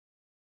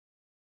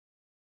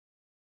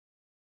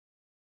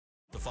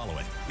The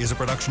following is a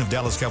production of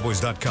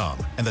DallasCowboys.com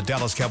and the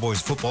Dallas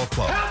Cowboys Football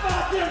Club. How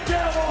about them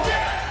Cowboys?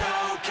 Yeah,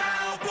 go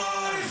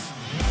Cowboys!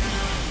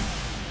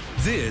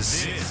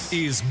 This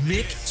is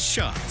Mick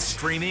Shots,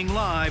 streaming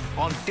live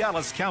on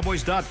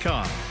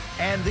DallasCowboys.com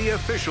and the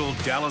official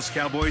Dallas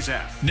Cowboys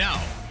app. Now,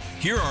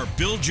 here are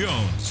Bill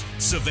Jones,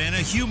 Savannah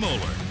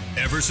Humoller,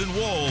 Everson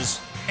Walls,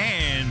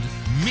 and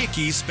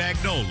Mickey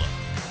Spagnola.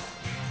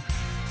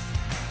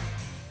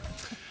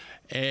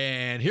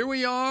 And here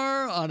we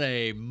are on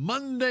a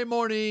Monday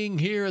morning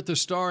here at the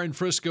Star in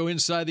Frisco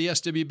inside the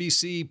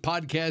SWBC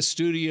podcast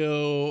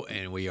studio,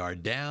 and we are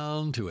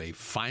down to a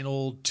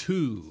final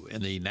two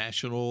in the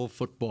National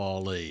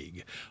Football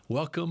League.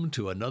 Welcome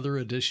to another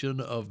edition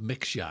of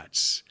Mick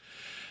Shots.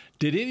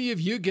 Did any of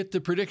you get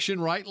the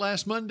prediction right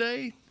last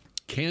Monday?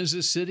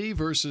 Kansas City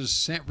versus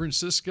San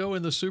Francisco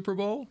in the Super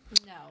Bowl?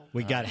 No.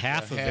 We got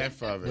half of it.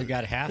 We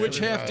got half Which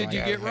of it. half did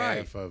you get right?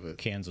 Half of it.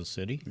 Kansas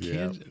City.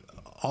 Yeah.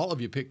 All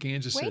of you picked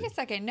Kansas City. Wait a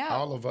second. No.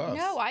 All of us.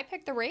 No, I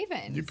picked the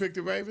Ravens. You picked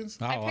the Ravens?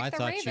 Oh, I the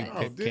thought you Ravens.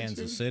 picked did Kansas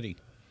you? City.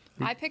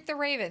 I picked the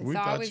Ravens. We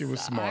so thought you were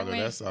smarter.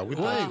 That's all. We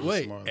thought you were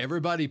Wait, smarter.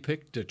 everybody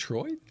picked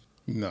Detroit?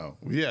 No.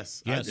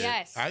 Yes. Yes. I did.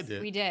 Yes, I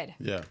did. we did.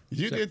 Yeah.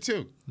 You did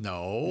too.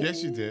 No.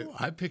 Yes, you did.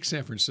 I picked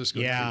San Francisco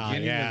at Yeah, the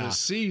beginning of yeah. the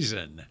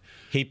season.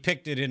 He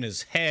picked it in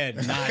his head,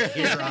 not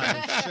here on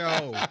the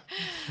show.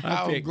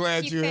 I'm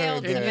glad He you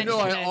failed heard to And you that. know,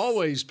 I mention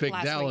always pick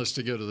last Dallas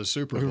week. to go to the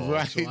Super Bowl.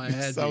 Right. So I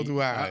had So do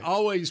I.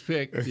 always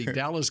pick the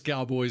Dallas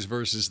Cowboys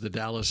versus the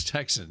Dallas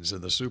Texans in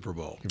the Super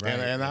Bowl.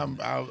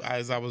 And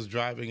as I was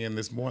driving in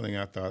this morning,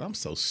 I thought, I'm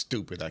so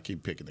stupid. I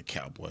keep picking the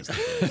Cowboys.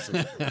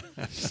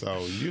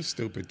 So you're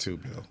stupid too,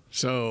 Bill.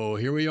 So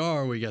here we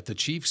are. We got the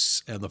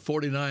Chiefs and the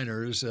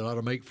 49ers. It ought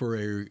to make for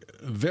a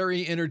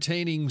very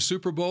entertaining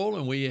Super Bowl,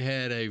 and we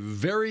had a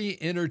very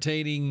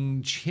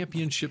entertaining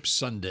Championship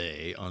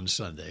Sunday on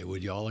Sunday.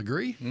 Would you all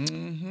agree?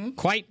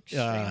 Quite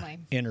Extremely.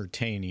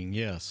 entertaining,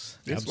 yes.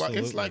 It's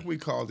Absolutely. like we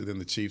called it in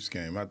the Chiefs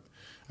game.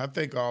 I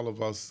think all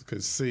of us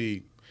could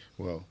see,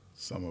 well,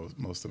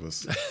 most of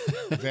us,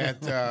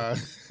 that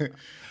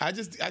I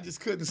just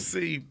couldn't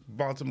see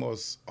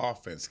Baltimore's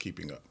offense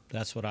keeping up.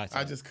 That's what I thought.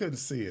 I just couldn't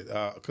see it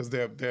because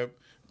they're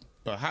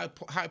a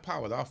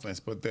high-powered offense,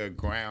 but they're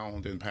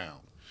ground and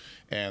pound.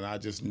 And I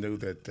just knew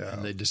that.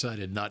 And they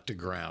decided not to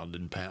ground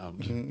and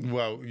pound.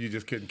 Well, you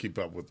just couldn't keep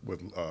up with.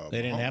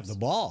 They didn't have the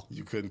ball.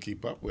 You couldn't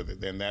keep up with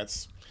it, and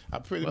I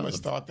pretty much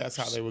thought that's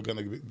how they were going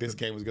to. This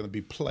game was going to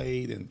be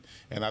played,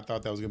 and I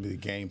thought that was going to be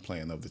the game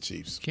plan of the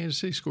Chiefs. Kansas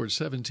City scored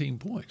 17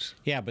 points.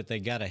 Yeah, but they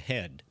got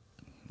ahead,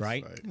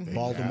 right? Right. They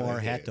Baltimore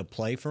got had ahead. to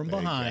play from They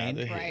got behind.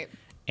 ahead. Right.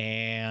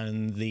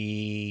 And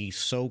the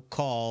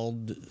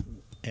so-called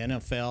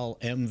NFL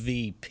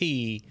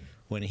MVP,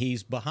 when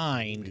he's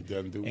behind He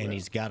doesn't do and well.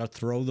 he's got to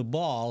throw the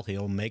ball,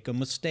 he'll make a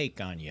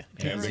mistake on you.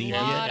 And And they- he A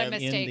lot did of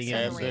in mistakes the on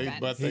end the zone. Ravens.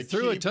 But He the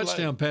threw a key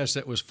touchdown pass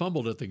that was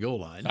fumbled at the goal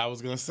line. I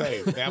was going to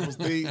say that was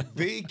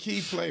the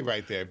key play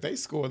right there. If they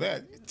score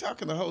that, you're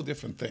talking a whole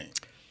different thing.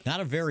 Not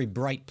a very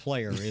bright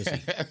player, is he?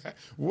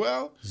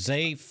 Well,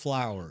 Zay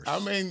Flowers. I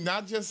mean,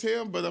 not just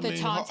him, but I The mean,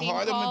 taunting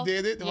Hardeman call?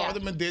 did it. Yeah.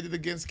 Hardeman did it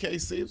against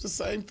KC. It was the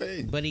same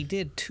thing. But he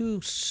did two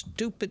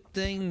stupid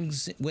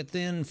things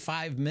within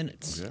 5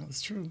 minutes. Yeah,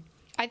 it's true.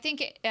 I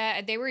think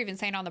they were even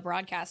saying on the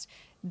broadcast,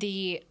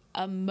 the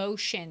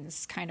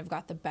emotions kind of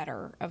got the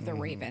better of the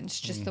Ravens.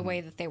 Just the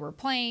way that they were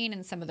playing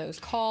and some of those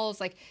calls.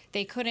 Like,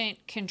 they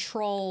couldn't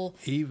control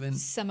Even-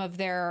 some of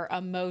their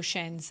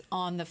emotions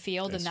on the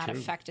field, and That's that true.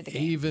 affected the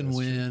game. Even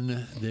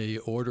when the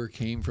order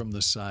came from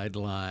the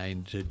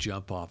sideline to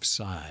jump off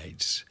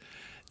sides,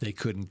 they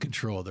couldn't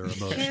control their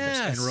emotions.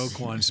 Yes. And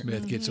Roquan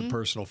Smith gets a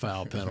personal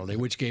foul penalty,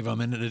 which gave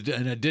him an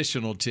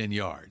additional 10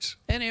 yards.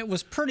 And it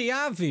was pretty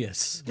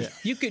obvious.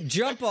 You could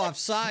jump off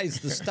sides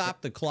to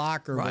stop the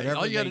clock or Right. whatever.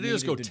 All you got to they do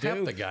is go needed to tap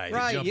do. the guy to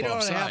right. jump You don't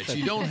off have sides. to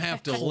You don't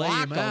have to lay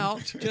clock him 'em.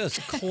 out. Just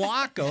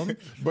clock them.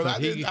 But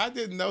I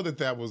didn't know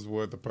that was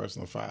worth a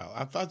personal foul.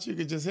 I thought you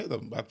could just hit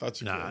them. I thought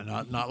you Nah,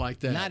 could. not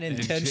like that. Not And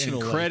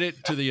intentionally. credit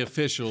to the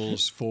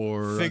officials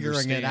for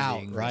Figuring it out,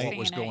 understanding right? what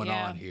was Seeing it, going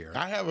yeah. on here.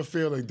 I have a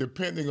feeling,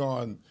 depending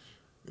on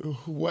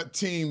what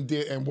team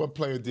did and what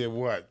player did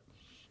what,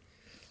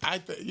 I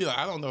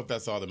don't know if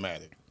that's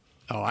automatic.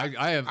 Oh,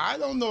 I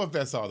don't know if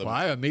that's automatic. Well,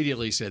 I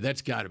immediately said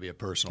that's got to be a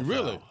personal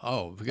Really?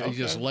 foul. Oh, because he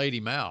just Okay. laid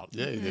him out.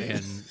 Yeah, he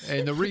did.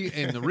 And the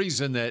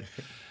reason that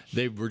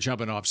they were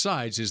jumping off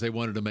sides is they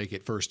wanted to make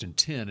it 1st and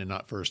 10 and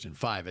not 1st and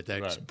 5 at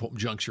that Right.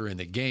 juncture in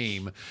the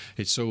game.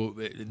 It's so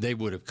they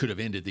could have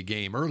ended the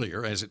game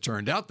earlier. As it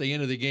turned out, they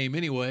ended the game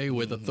anyway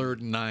with a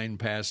 3rd and 9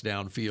 pass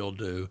downfield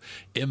to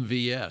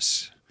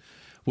MVS,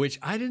 which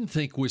I didn't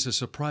think was a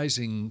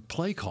surprising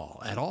play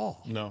call at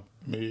all. No,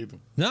 me either.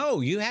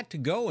 No, you had to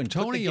go and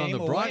put Tony the on game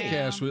the away.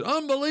 broadcast was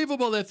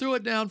unbelievable. They threw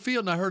it downfield,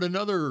 and I heard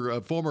another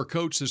former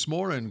coach this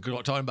morning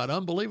talking about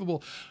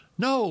unbelievable.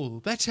 No,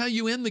 that's how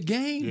you end the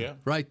game, Yeah.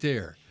 right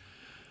there.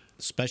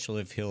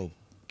 Especially if he'll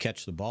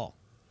catch the ball.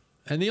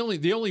 And the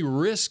only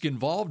risk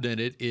involved in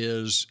it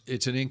is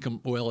it's an income.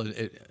 Well,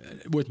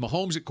 with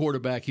Mahomes at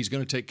quarterback, he's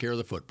going to take care of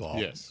the football,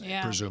 Yes.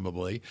 Yeah.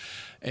 presumably.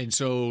 And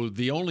so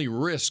the only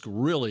risk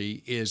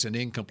really is an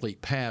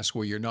incomplete pass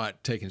where you're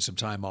not taking some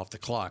time off the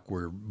clock.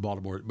 Where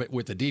Baltimore, but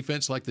with the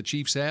defense like the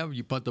Chiefs have,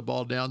 you punt the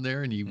ball down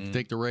there, and you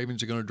think the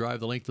Ravens are going to drive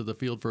the length of the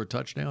field for a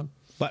touchdown.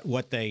 But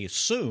what they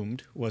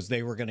assumed was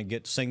they were going to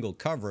get single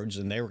coverage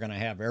and they were going to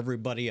have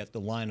everybody at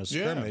the line of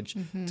scrimmage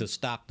to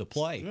stop the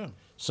play. Yeah.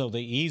 So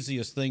the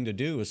easiest thing to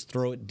do is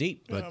throw it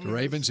deep. But the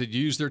Ravens had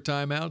used their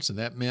timeouts, and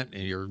that meant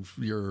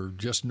you're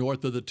just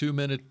north of the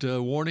 2-minute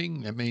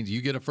warning. That means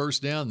you get a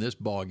first down, this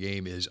ball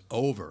game is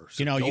over.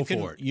 So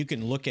you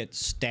can look at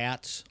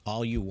stats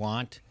all you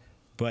want,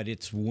 but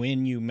it's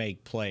when you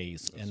make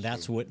plays, and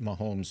that's what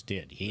Mahomes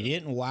did. He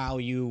didn't wow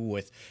you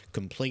with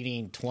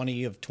completing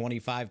 20 of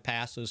 25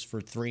 passes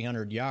for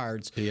 300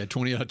 yards. He had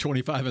 20 out of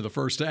 25 in the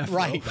first half.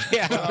 Right. Though.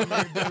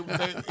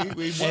 Yeah.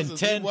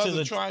 He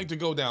wasn't trying to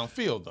go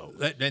downfield, though.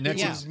 And that's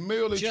he was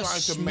merely Just trying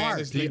to smart.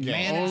 manage the He game. The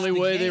managed only the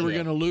way they game. were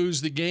going to lose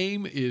the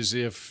game is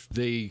if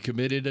they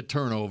committed a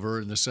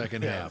turnover in the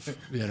second half.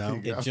 You know,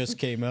 It just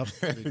came up.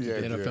 the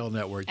NFL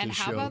Network And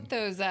just how showed. about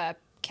those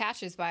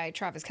catches by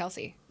Travis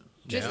Kelce?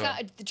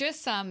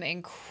 Just some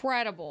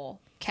incredible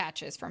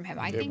catches from him.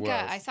 I think was.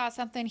 I saw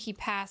something. He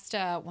passed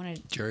one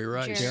of Jerry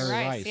Rice. Jerry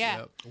Rice, Yeah.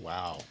 Yep.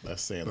 Wow,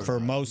 that's saying a For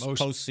lot. most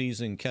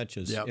postseason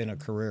catches Yep. in a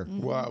career.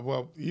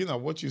 Well, you know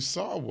what you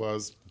saw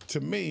was, to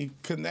me,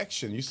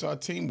 connection. You saw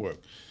teamwork.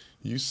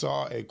 You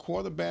saw a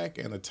quarterback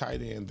and a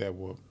tight end that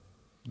were.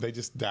 They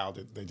just dialed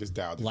it. They just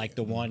dialed it. Like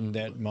the one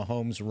that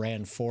Mahomes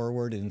ran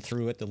forward and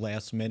threw at the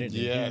last minute,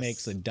 and he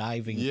makes a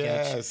diving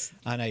catch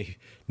on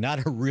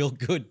not a real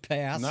good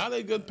pass. Not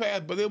a good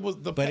pass, but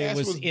the pass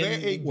was there.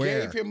 It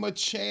gave him a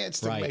chance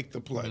to make the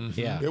play.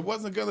 Yeah. It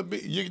wasn't going to be.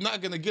 You're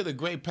not going to get a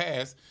great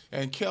pass,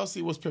 and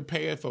Kelce was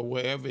prepared for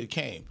wherever it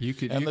came.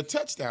 The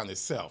touchdown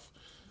itself,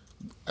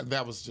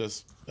 that was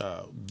just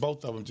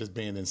both of them just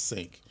being in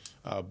sync.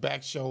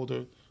 Back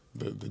shoulder,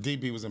 the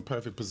DB was in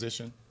perfect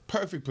position.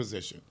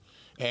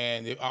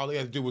 And all he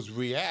had to do was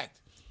react.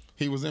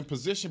 He was in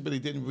position, but he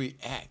didn't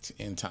react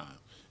in time.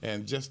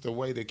 And just the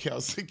way that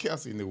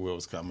Kelce knew where it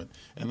was coming.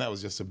 And that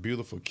was just a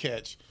beautiful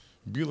catch,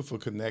 beautiful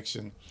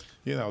connection.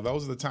 You know,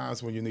 those are the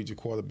times when you need your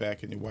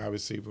quarterback and your wide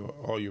receiver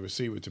or your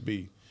receiver to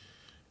be.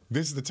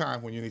 This is the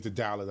time when you need to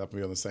dial it up and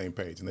be on the same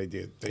page. And they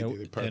did. They did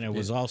it perfectly. And it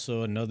was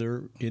also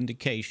another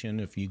indication,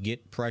 if you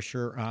get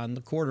pressure on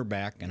the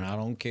quarterback, and I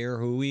don't care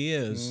who he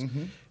is,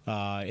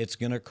 it's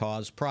going to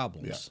cause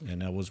problems. Yeah.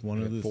 And that was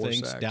one of the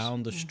things sacks.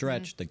 down the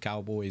stretch the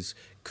Cowboys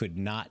could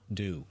not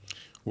do.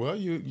 Well,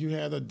 you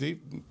had a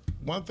deep.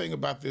 One thing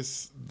about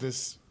this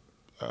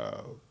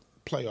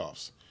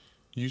playoffs,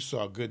 you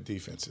saw good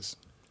defenses.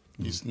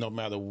 No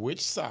matter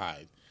which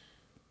side,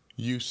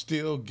 you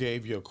still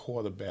gave your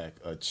quarterback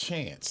a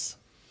chance.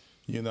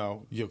 You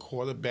know, your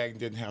quarterback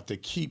didn't have to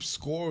keep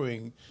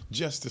scoring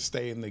just to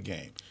stay in the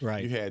game.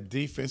 Right. You had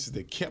defenses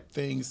that kept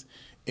things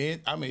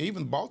in. I mean,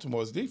 even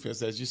Baltimore's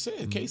defense, as you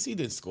said, KC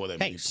didn't score that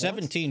many points.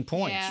 17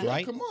 points, Yeah.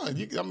 right? Come on.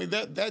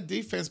 That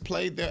defense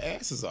played their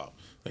asses off.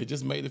 They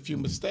just made a few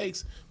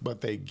mistakes, but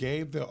they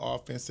gave their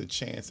offense a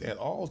chance at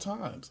all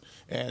times.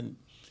 And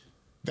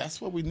that's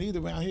what we need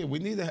around here. We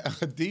need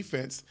a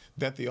defense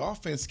that the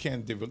offense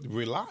can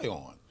rely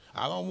on.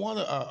 I don't want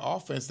an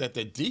offense that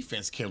the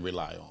defense can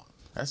rely on.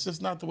 That's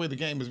just not the way the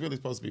game is really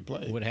supposed to be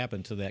played. What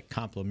happened to that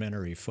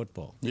complementary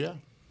football? Yeah.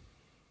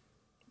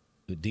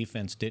 The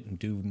defense didn't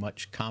do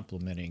much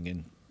complimenting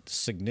in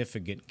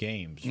significant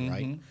games,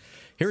 right?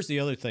 Here's the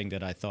other thing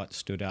that I thought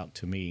stood out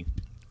to me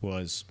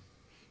was,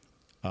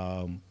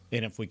 and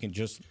if we can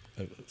just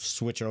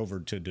switch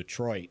over to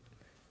Detroit,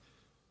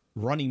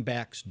 running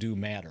backs do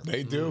matter.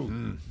 They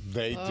do.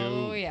 They do.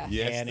 Oh, yeah.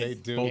 Yes, And they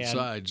do. Both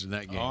sides in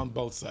that game. On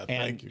both sides.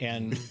 Thank you.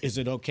 And is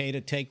it okay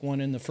to take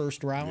one in the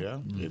first round?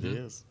 Yeah, it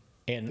is.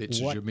 And It's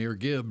Jameer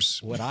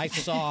Gibbs. what I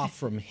saw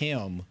from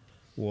him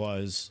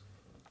was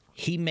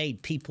he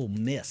made people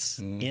miss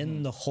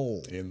in the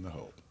hole. In the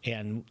hole.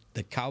 And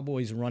the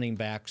Cowboys running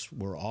backs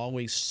were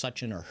always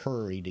such in a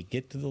hurry to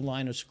get to the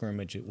line of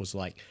scrimmage. It was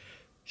like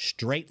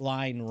straight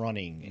line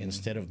running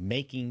instead of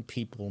making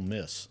people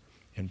miss.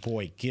 And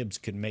boy, Gibbs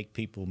can make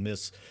people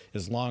miss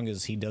as long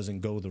as he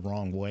doesn't go the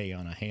wrong way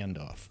on a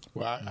handoff.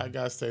 Well, I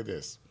got to say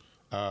this.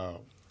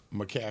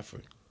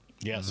 McCaffrey.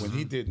 Yes. When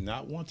he did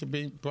not want to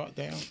be brought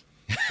down,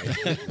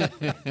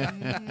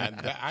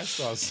 and I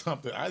saw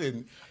something.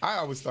 I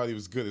always thought he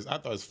was good. I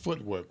thought his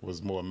footwork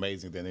was more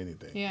amazing than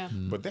anything. Yeah.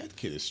 But that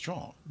kid is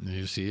strong.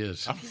 Yes, he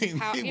is. I mean,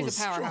 he He's a was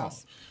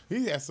powerhouse.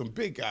 strong. He had some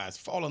big guys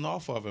falling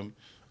off of him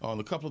on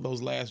a couple of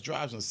those last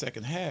drives in the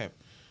second half.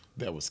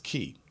 That was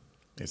key.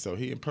 And so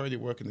he and Purdy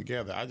working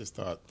together. I just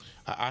thought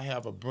I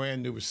have a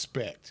brand new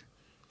respect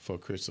for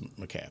Christian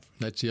McCaffrey.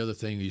 That's the other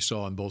thing you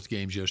saw in both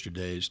games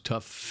yesterday is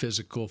tough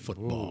physical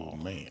football. Oh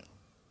man,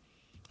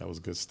 that was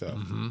good stuff.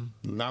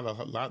 Not a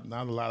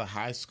lot of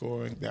high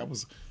scoring. That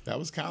was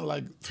kind of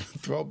like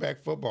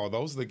throwback football.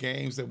 Those are the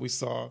games that we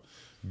saw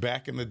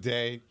back in the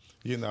day.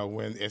 You know,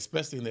 when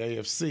especially in the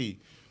AFC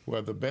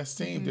Well, the best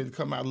team didn't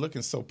come out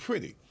looking so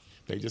pretty.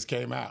 They just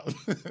came out.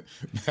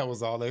 That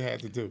was all they had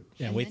to do.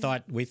 Yeah, we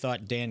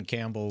thought Dan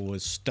Campbell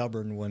was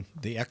stubborn when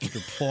the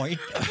extra point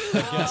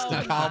against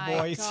the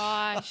Cowboys. Oh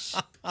my gosh!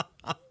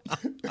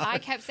 I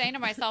kept saying to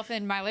myself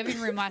in my living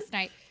room last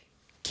night,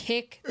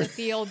 "Kick the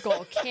field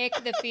goal! Kick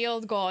the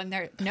field goal!" And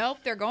they're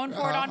going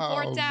for it on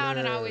fourth down,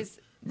 and I was.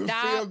 The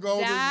field goal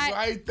is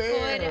right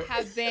there. Could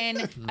have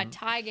been a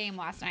tie game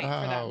last night for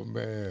them. Oh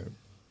man!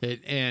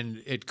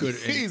 It could,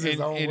 He's and his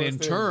own in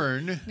worst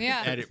turn,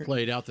 Yeah. had it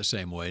played out the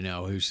same way.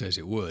 Now, who says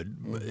it would?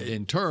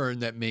 In turn,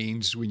 that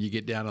means when you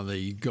get down on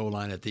the goal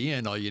line at the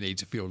end, all you need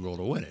is a field goal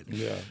to win it.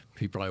 Yeah.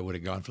 He probably would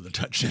have gone for the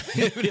touchdown.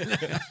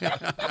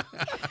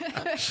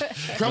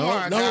 Come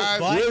on, guys.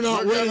 we're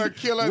not going to winning.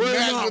 kill a We're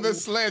man not- with a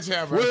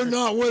sledgehammer. We're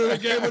not winning a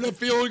game with a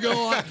field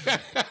goal.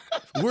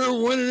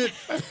 We're winning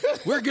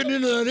it. We're getting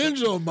into that end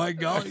zone, by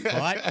golly. But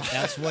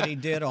that's what he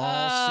did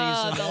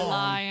all season The long.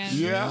 Lions.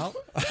 Yeah.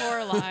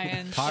 Poor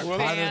Lions. Part of the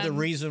Fans.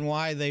 reason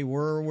why they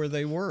were where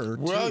they were.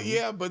 Well, too.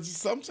 yeah, but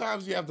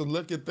sometimes you have to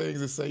look at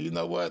things and say, you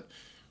know what?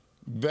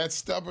 That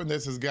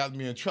stubbornness has gotten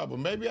me in trouble.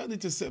 Maybe I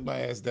need to sit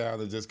my ass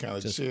down and just kind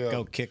of Just chill.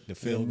 go kick the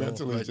field and goal.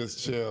 mentally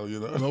just chill, you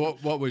know. Well,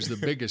 what was the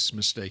biggest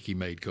mistake he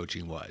made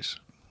coaching-wise?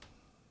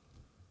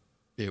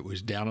 It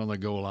was down on the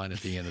goal line at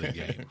the end of the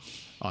game,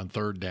 on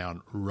third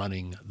down,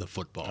 running the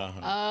football.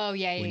 Oh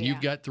yeah. When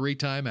you've got 3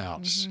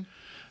 timeouts,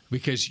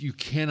 because you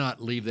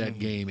cannot leave that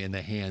game in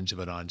the hands of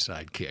an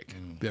onside kick.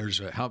 There's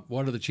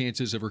what are the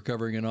chances of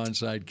recovering an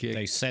onside kick?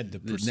 They said the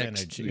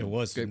percentage. It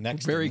was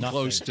next very to nothing,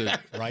 close to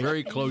right?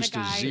 very close the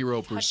to guy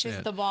 0%.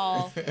 touches the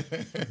ball.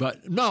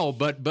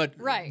 But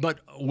Right. But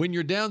when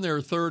you're down there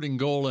third and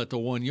goal at the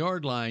 1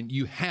 yard line,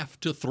 you have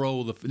to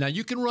throw the. Now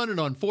you can run it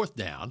on fourth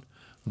down.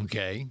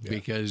 Okay,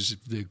 because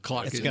the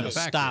clock It's is going to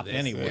stop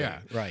anyway. Yeah.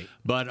 Right.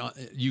 But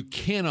you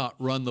cannot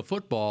run the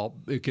football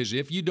because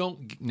if you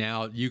don't,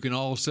 now you can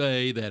all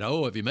say that,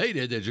 oh, if you made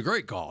it, it's a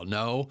great call.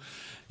 No,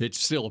 it's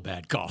still a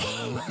bad call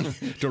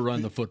to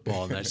run the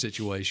football in that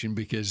situation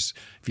because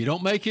if you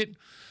don't make it,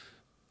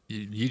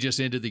 you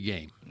just ended the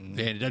game. And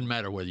it doesn't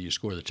matter whether you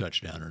score the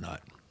touchdown or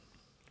not.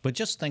 But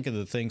just think of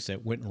the things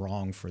that went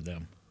wrong for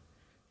them.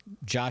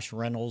 Josh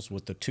Reynolds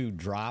with the 2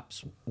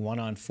 drops, one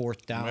on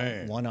fourth down,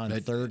 Man. one on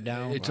third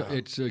down.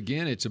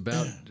 It's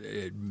about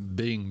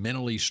being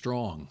mentally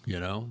strong,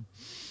 you know.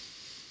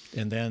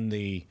 And then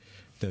the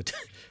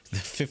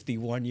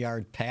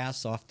 51-yard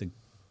pass off the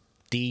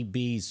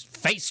DB's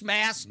face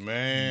mask.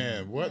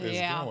 Man, what is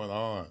Yeah. going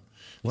on?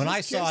 When Just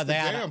I saw catch the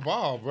that, damn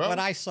ball, bro. when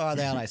I saw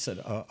that, I said,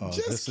 "Uh-oh,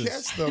 Just this is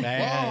catch the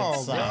bad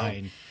ball, bro.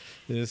 sign.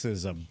 This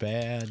is a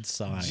bad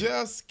sign."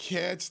 Just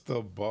catch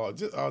the ball.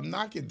 Just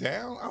knock it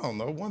down. I don't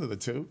know, one of the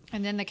two.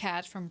 And then the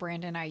catch from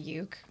Brandon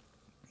Ayuk.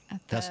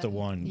 That's the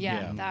one.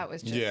 Yeah, that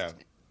was just Yeah.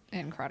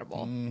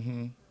 incredible.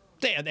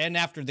 And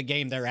after the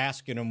game, they're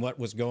asking him what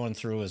was going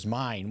through his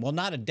mind. Well,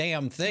 not a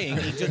damn thing.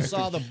 He just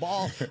saw the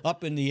ball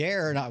up in the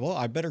air, and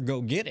I better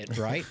go get it,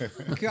 right?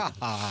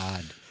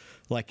 God,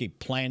 like he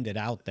planned it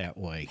out that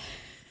way.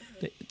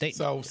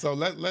 So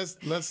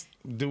let's.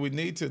 Do we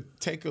need to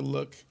take a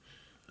look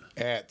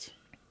at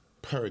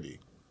Purdy?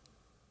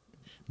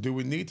 Do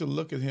we need to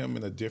look at him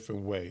in a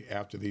different way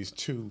after these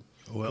 2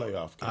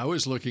 playoff games? I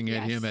was looking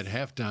at him at Yes.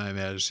 halftime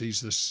as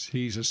he's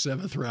a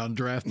 7th round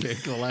draft pick,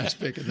 the last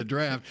pick of the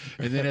draft,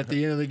 and then at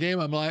the end of the game,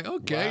 I'm like,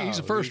 okay, Wow, he's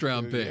a first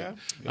round pick. yeah.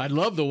 I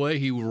love the way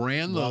he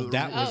ran Well,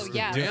 that was Oh,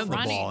 yeah, ran the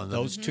running. ball in the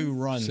Those 2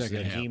 runs second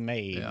that he half.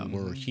 made Yeah.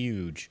 were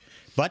huge.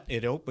 But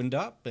it opened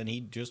up, and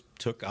he just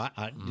took.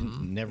 I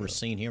never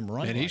seen him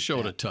run. and he like showed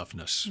a that.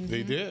 toughness.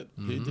 He did.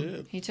 He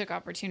did. He took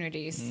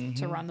opportunities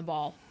to run the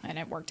ball, and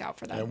it worked out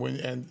for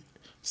them.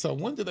 So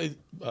when did they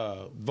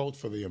vote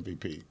for the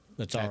MVP?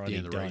 That's At already the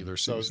end of the done. regular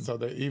So season.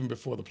 they even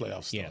before the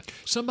playoffs start. Yeah.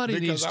 Somebody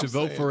Because needs to I'm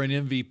vote saying- for an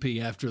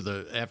MVP after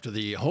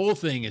the whole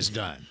thing is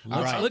done.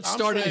 I'm Let's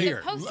start it saying-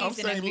 here. Postseason I'm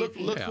saying, look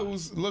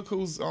MVP. look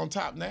who's on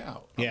top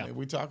now. Yeah. I mean,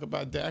 we talk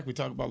about Dak, we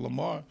talk about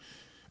Lamar,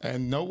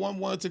 and no one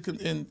wanted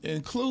to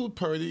include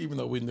Purdy, even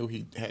though we knew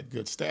he had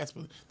good stats.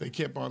 But they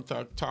kept on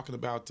talking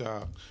about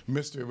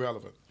Mr.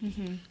 Irrelevant.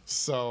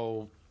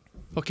 So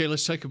Okay,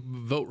 let's take a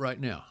vote right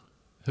now.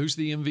 Who's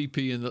the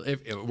MVP in the?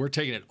 If we're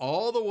taking it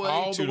all the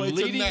way to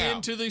leading now.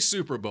 into the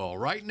Super Bowl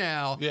right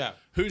now. Yeah.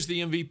 Who's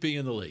the MVP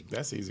in the league?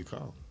 that's an easy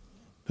call.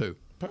 Who?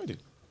 Purdy.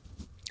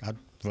 I'd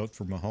vote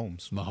for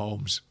Mahomes.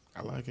 Mahomes.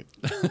 I like it.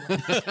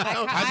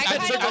 I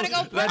kind of want to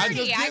go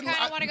Purdy. I kind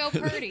of want to go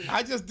Purdy.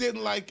 I just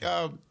didn't like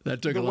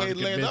That took the a lot way of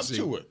it led up convincing.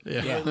 to it.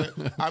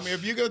 Yeah. I mean,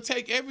 if you're going to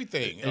take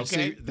everything, And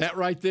okay, see, that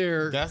right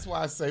there. that's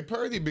why I say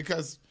Purdy,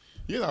 because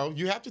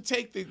you have to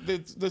take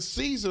the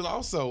season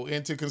also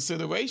into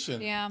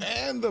consideration Yeah.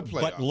 and the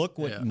playoffs. But look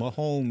what Yeah.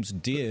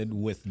 Mahomes did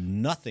with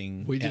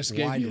nothing. We just at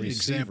gave wide you an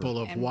receiver. example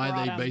of And why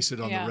brought they him. base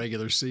it on Yeah. the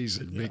regular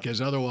season,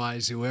 because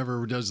otherwise,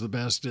 whoever does the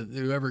best,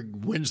 whoever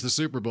wins the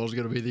Super Bowl is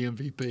going to be the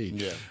MVP.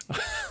 Yeah.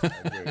 I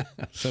agree.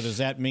 So does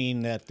that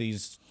mean that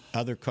these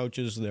other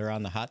coaches they're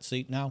on the hot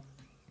seat now?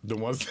 The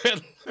ones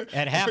that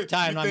at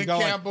halftime, I'm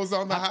going. Campbell's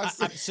on the hot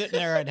seat. I'm sitting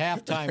there at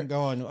halftime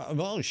going,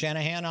 "Well,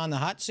 Shanahan on the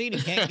hot seat.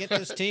 He can't get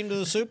this team to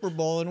the Super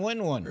Bowl and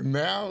win one."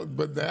 Now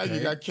you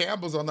got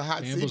Campbell's on the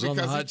hot seat because he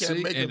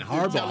can't make and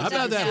Harbaugh. How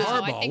about that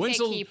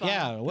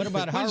Harbaugh? What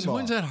about Harbaugh?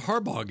 When's that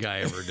Harbaugh guy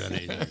ever done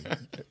anything?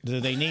 Do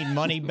they need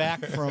money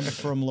back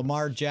from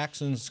Lamar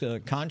Jackson's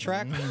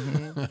contract?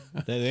 Do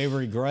they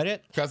regret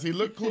it? Because he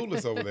looked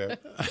clueless over there.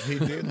 He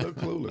did look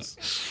clueless.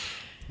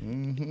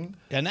 And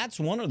that's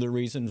one of the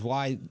reasons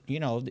why,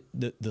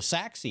 the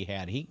sacks he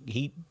had.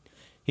 He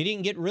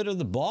didn't get rid of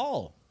the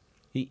ball.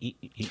 He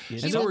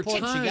there were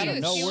times you got to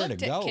know where to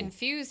He go. looked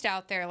confused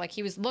out there, like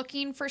he was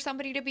looking for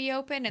somebody to be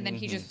open, and then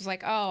he just was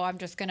like, "Oh, I'm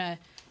gonna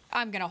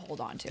hold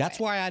on to it." That's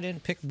why I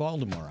didn't pick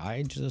Baltimore.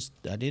 I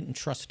didn't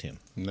trust him.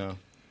 No,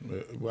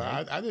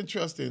 well, I didn't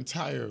trust the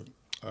entire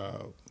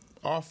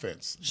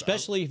offense,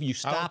 especially if you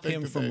stop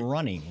him from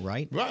running,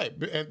 right? Right,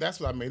 and that's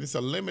what I mean. It's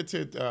a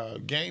limited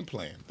game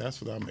plan.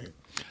 That's what I mean.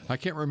 I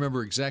can't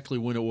remember exactly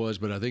when it was,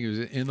 but I think it was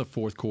in the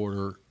fourth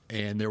quarter,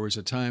 and there was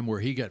a time where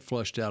he got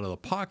flushed out of the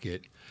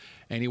pocket,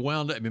 and he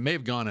wound up, it may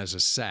have gone as a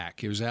sack.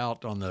 He was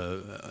out on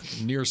the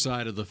near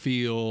side of the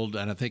field,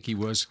 and I think he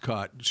was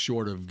caught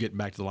short of getting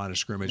back to the line of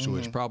scrimmage, so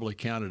it's probably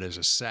counted as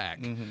a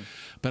sack.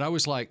 But I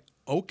was like,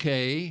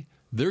 okay,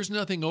 there's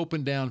nothing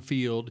open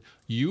downfield.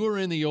 You are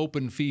in the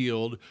open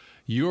field.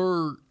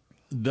 You're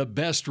the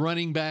best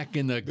running back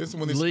in the league. This is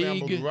when he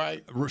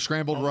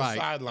scrambled right. On the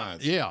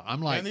sidelines. Yeah,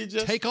 I'm like, and he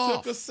just take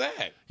off. took a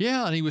sack.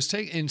 Yeah, and he was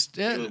taking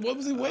instead. What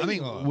was he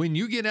waiting on? When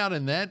you get out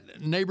in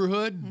that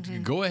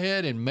neighborhood, go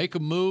ahead and make a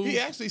move. He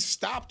actually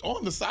stopped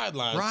on the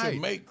sideline to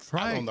make.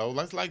 I don't know.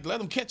 Let's let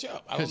him catch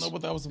up. I don't know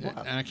what that was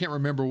about. And I can't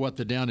remember what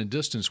the down and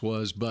distance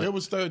was, but it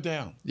was third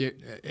down,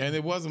 and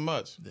it wasn't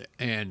much.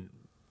 And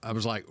I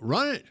was like,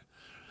 run it.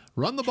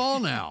 Run the ball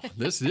now.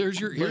 Here's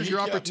your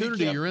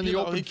opportunity. You're in the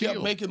open field. He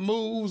kept making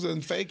moves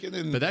and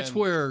faking. But that's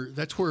where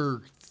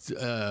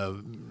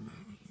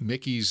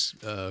Mickey's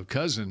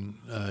cousin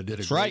did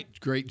a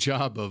great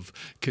job of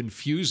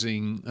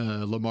confusing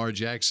Lamar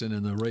Jackson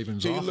and the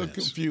Ravens offense. He looked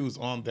confused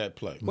on that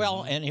play.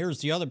 Well, and here's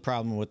the other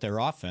problem with their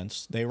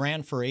offense. They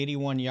ran for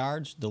 81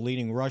 yards. The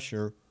leading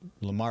rusher,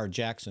 Lamar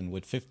Jackson,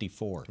 with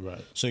 54.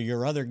 Right. So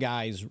your other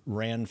guys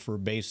ran for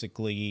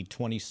basically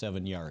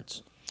 27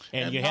 yards.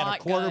 And you had a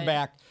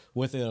quarterback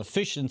with an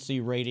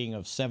efficiency rating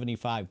of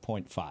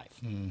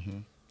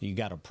 75.5. You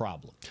got a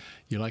problem.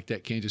 You like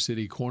that Kansas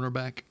City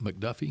cornerback,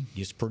 McDuffie?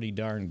 He's pretty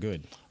darn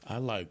good. I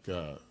like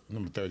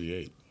number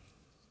 38.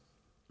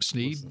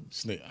 Snead?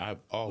 Snead. I've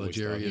always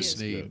thought he was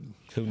Snead. good.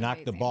 Who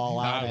knocked the ball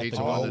out at the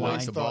goal line.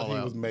 I thought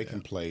he was making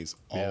plays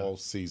all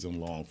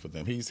season long for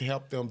them. He's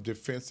helped them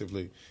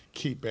defensively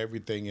keep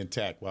everything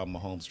intact while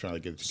Mahomes trying to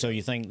get it together. So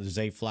you think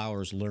Zay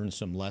Flowers learned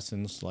some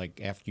lessons,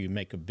 like after you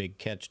make a big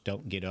catch,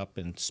 don't get up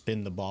and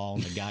spin the ball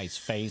in the guy's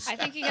face? I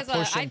think he has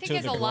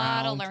a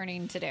lot of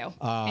learning to do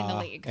in the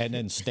league. And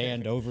then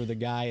stand over the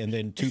guy, and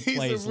then two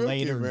plays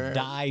later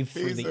dive for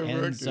the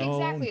end zone.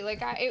 Exactly. Like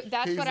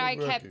that's what I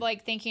kept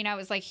thinking. I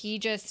was like, he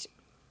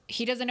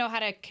doesn't know how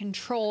to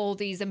control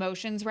these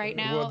emotions right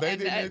now. Well, they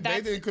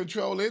didn't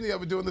control any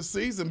of it during the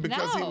season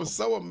because he was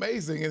so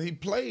amazing and he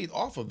played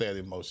off of that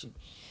emotion.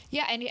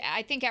 Yeah, and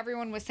I think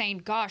everyone was saying,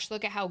 gosh,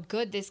 look at how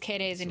good this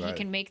kid is, and he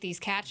can make these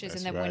catches.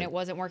 And then when it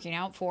wasn't working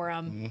out for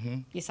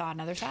him, you saw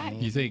another side.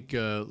 You think,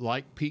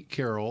 like Pete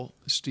Carroll,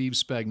 Steve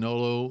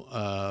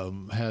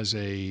Spagnuolo has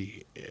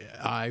a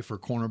eye for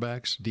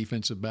cornerbacks,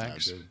 defensive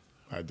backs?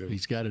 I do.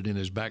 He's got it in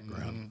his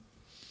background.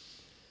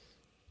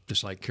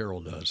 Just like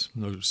Carroll does.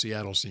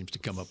 Seattle seems to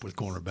come up with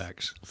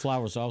cornerbacks.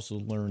 Flowers also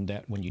learned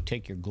that when you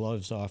take your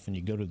gloves off and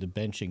you go to the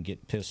bench and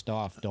get pissed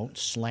off, don't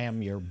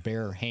slam your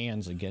bare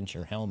hands against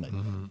your helmet.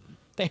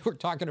 They were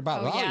talking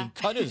about, he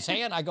cut his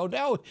hand. I go,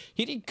 no,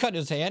 he didn't cut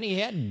his hand. He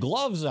had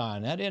gloves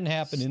on. That didn't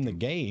happen in the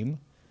game.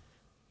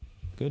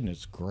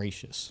 Goodness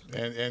gracious.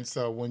 And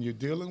so when you're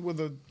dealing with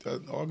an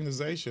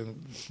organization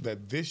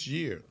that this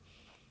year,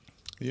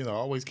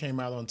 always came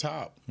out on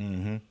top,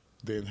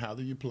 then how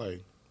do you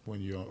play when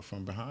you're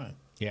from behind?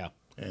 Yeah.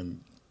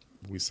 And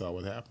we saw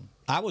what happened.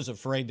 I was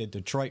afraid that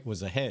Detroit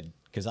was ahead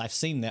because I've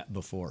seen that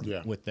before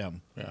with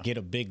them. Get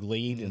a big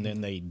lead and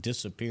then they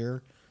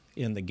disappear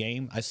in the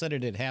game. I said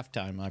it at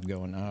halftime. I'm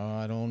going,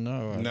 I don't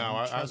know.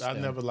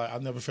 I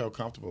never felt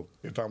comfortable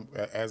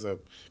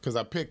because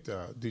I picked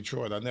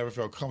Detroit. I never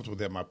felt comfortable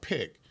that my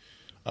pick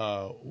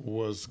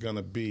was going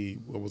to be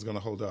what was going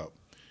to hold up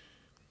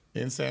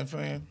in San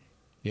Fran.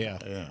 Yeah,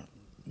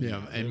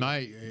 and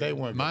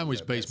mine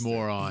was based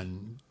more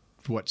on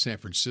what San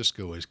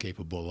Francisco is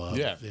capable of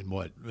than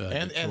what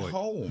and Detroit. at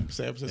home,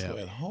 San Francisco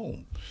at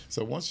home.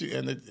 So once you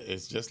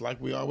it's just like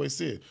we always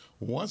said.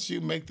 Once you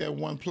make that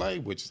one play,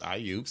 which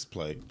Ayuk's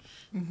play,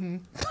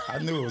 I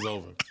knew it was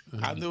over.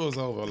 I knew it was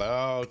over. Like,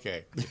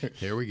 okay,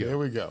 here we go. Here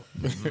we go.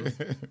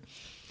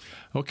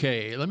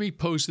 Okay, let me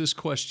pose this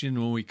question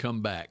when we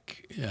come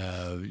back.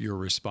 Your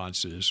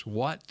responses.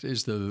 What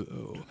is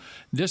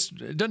this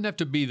doesn't have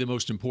to be the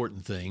most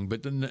important thing,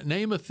 but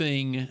name a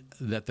thing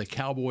that the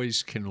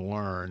Cowboys can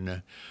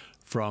learn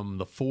from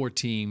the 4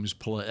 teams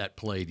that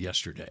played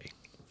yesterday.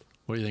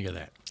 What do you think of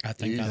that? I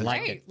think I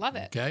like Great. it. Love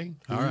it. Okay.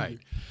 All right.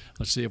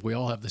 Let's see if we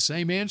all have the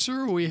same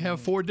answer or we have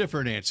 4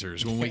 different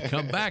answers when we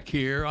come back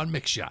here on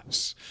Mix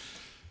Shots.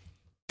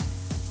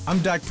 I'm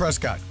Dak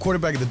Prescott,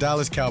 quarterback of the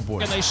Dallas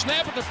Cowboys. And they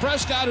snap it to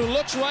Prescott, who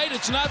looks right.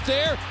 It's not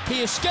there.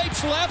 He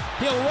escapes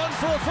left. He'll run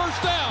for a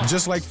first down.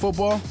 Just like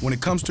football, when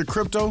it comes to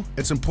crypto,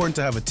 it's important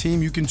to have a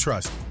team you can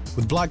trust.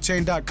 With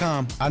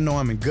blockchain.com, I know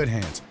I'm in good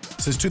hands.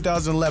 Since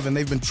 2011,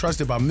 they've been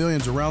trusted by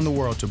millions around the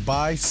world to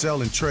buy,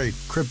 sell, and trade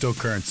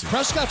cryptocurrency.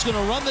 Prescott's going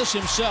to run this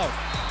himself.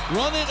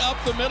 Run it up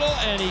the middle,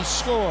 and he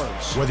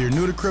scores. Whether you're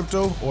new to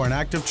crypto or an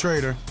active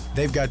trader,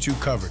 they've got you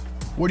covered.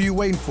 What are you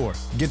waiting for?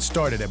 Get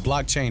started at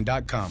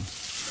blockchain.com.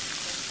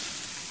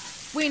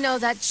 We know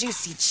that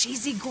juicy,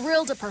 cheesy,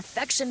 grilled to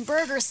perfection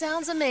burger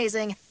sounds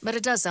amazing, but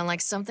it does sound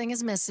like something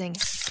is missing.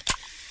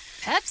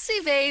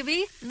 Pepsi,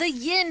 baby! The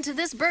yin to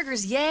this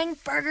burger's yang.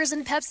 Burgers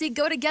and Pepsi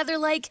go together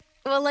like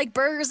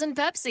burgers and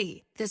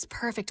Pepsi. This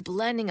perfect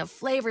blending of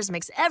flavors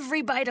makes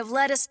every bite of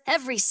lettuce,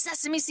 every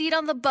sesame seed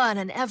on the bun,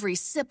 and every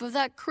sip of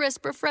that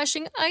crisp,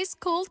 refreshing,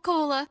 ice-cold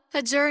cola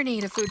a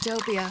journey to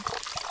Foodtopia.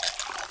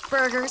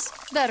 Burgers,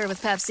 better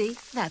with Pepsi.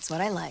 That's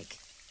what I like.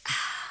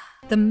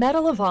 The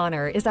Medal of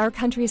Honor is our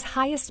country's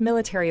highest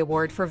military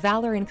award for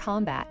valor in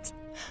combat.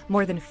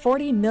 More than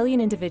 40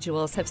 million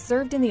individuals have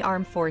served in the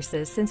armed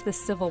forces since the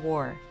Civil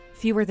War.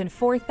 Fewer than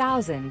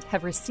 4,000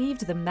 have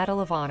received the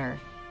Medal of Honor.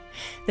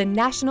 The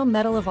National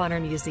Medal of Honor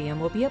Museum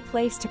will be a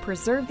place to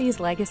preserve these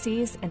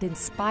legacies and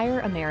inspire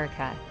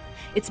America.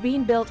 It's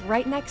being built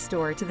right next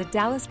door to the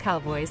Dallas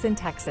Cowboys in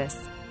Texas.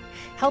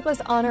 Help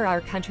us honor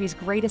our country's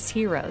greatest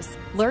heroes.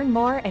 Learn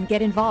more and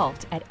get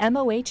involved at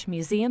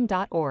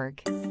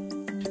mohmuseum.org.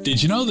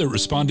 Did you know that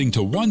responding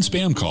to one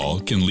spam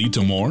call can lead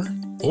to more?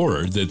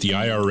 Or that the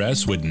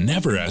IRS would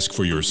never ask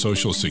for your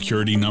social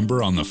security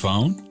number on the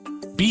phone?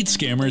 Beat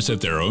scammers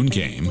at their own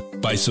game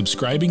by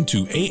subscribing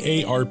to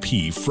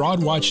AARP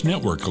Fraud Watch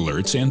Network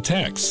alerts and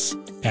texts.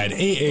 At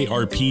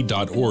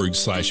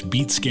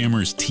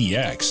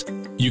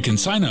aarp.org/beatscammerstx, you can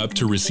sign up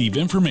to receive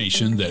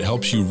information that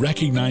helps you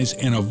recognize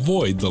and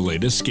avoid the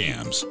latest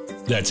scams.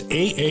 That's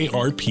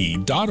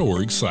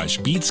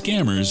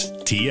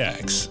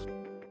aarp.org/beatscammerstx.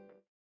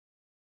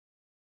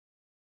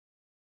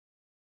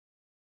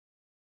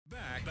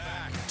 Back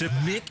to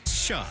Mixed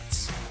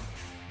Shots.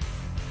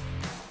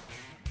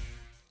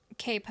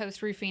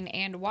 K-Post Roofing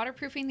and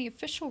Waterproofing, the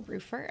official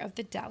roofer of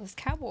the Dallas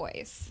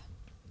Cowboys.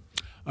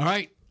 All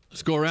right,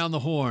 let's go around the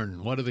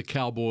horn. What do the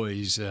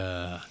Cowboys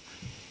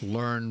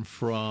learn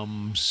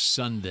from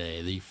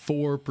Sunday? The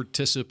 4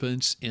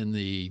 participants in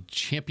the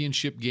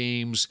championship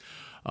games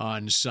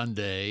on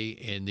Sunday,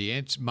 and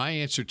my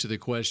answer to the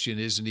question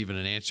isn't even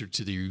an answer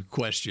to the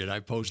question. I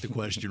posed the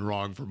question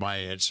wrong for my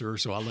answer,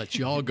 so I'll let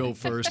y'all go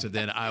first, and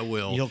then I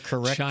will. You'll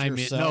correct chime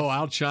yourself? in. No,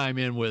 I'll chime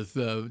in with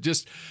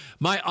just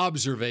my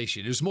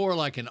observation. It was more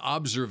like an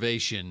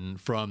observation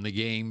from the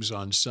games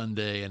on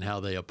Sunday and how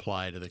they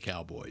apply to the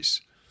Cowboys.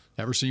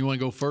 Everson, you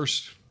want to go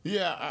first?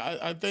 Yeah,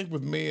 I think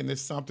with me, and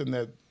it's something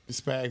that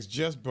Spags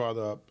just brought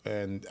up,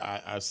 and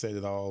I've said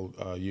it all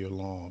year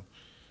long,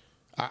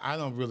 I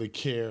don't really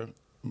care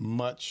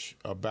much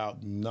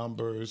about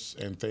numbers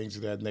and things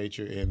of that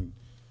nature in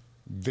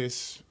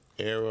this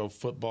era of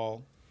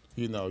football.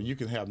 You know, you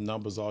can have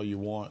numbers all you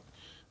want,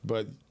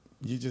 but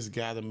you just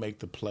got to make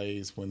the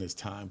plays when it's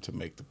time to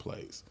make the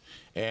plays.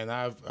 And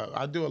I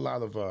do a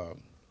lot of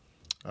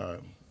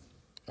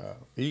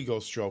ego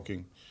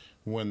stroking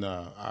when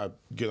I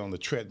get on the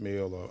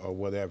treadmill or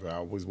whatever. I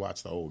always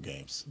watch the old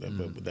games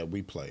that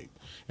we played,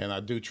 and I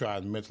do try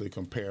and mentally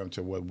compare them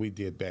to what we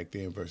did back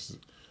then versus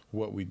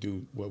what we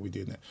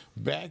did now.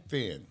 Back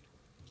then,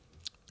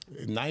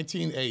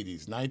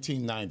 1980s,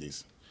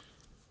 1990s,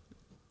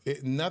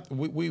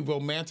 we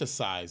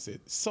romanticized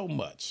it so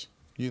much,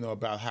 you know,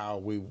 about how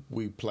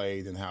we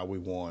played and how we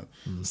won.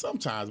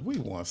 Sometimes we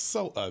won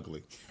so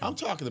ugly. I'm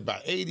talking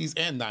about 80s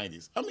and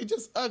 90s. I mean,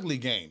 just ugly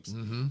games.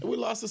 And we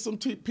lost to some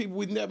people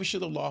we never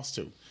should have lost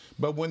to.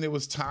 But when it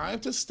was time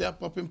to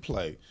step up and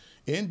play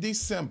in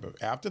December,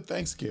 after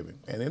Thanksgiving,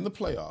 and in the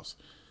playoffs,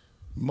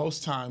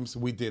 most times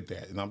we did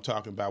that. And I'm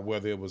talking about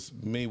whether it was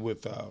me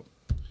with the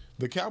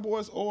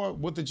Cowboys or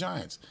with the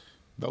Giants.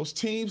 Those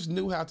teams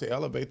knew how to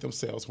elevate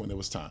themselves when it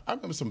was time. I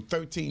remember some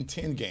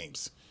 13-10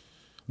 games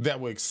that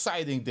were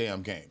exciting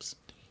damn games.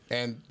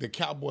 And the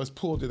Cowboys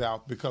pulled it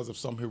out because of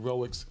some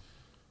heroics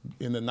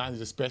in the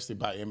 90s, especially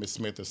by Emmitt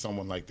Smith or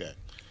someone like that.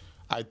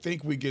 I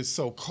think we get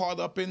so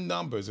caught up in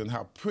numbers and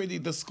how pretty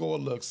the score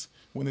looks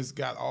when it's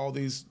got all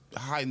these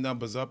high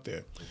numbers up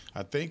there.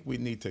 I think we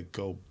need to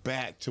go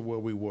back to where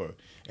we were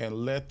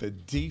and let the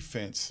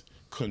defense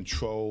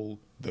control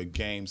the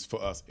games for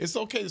us. It's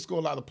okay to score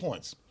a lot of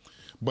points,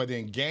 but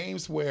in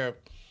games where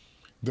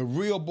the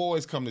real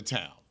boys come to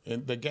town,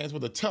 in the games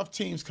where the tough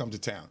teams come to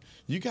town,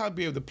 you got to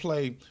be able to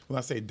play, when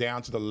I say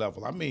down to the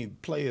level, I mean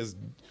play as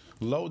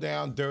low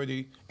down,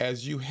 dirty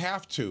as you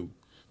have to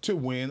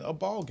win a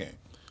ball game.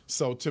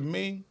 So to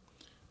me,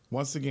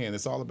 once again,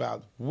 it's all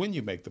about when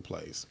you make the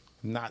plays,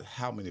 not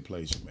how many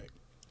plays you make.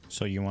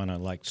 So you want to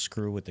like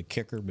screw with the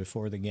kicker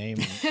before the game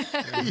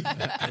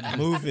and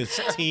move his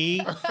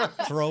tee,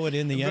 throw it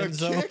in the end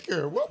zone? The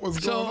kicker, what was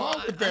going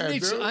on with that,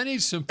 dude? I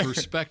need some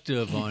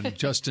perspective on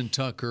Justin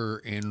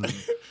Tucker and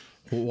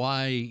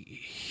why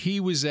he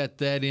was at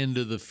that end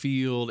of the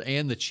field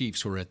and the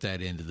Chiefs were at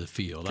that end of the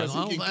field. I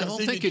don't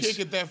think he can kick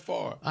it that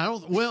far.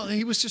 Well,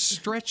 he was just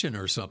stretching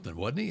or something,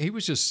 wasn't he? He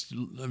was just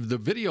the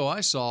video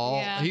I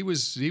saw. Yeah. He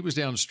was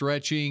down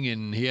stretching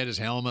and he had his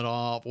helmet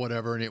off,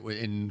 whatever.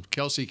 And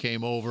Kelsey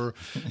came over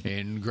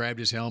and grabbed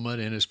his helmet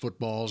and his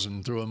footballs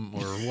and threw them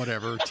or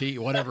whatever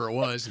it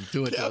was and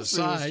threw it to the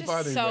side.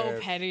 Funny, so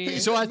man. petty.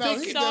 So I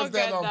think he does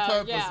that on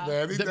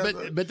purpose,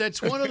 man. But that's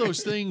one of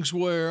those things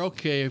where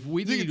if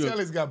we You need can tell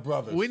he's got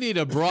brothers. we need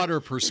a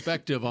broader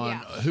perspective on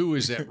who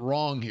is at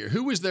wrong here.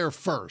 Who was there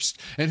first,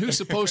 and who's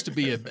supposed to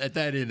be at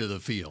that end of the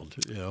field?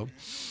 You know,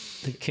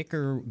 The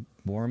kicker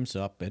warms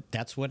up.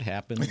 That's what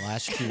happened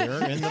last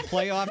year in the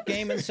playoff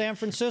game in San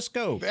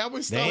Francisco. That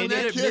was wasn't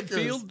that at kickers.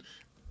 midfield?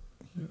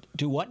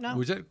 Do what now?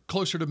 Was that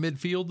closer to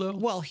midfield though?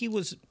 Well, he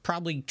was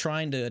probably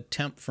trying to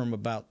attempt from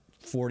about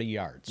 40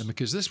 yards.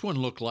 Because this one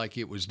looked like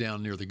it was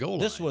down near the goal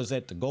line. This was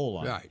at the goal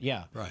line. Right.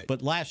 Yeah. Right.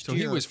 But last So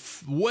year he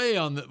was way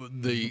on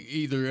the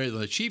either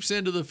the Chiefs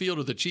end of the field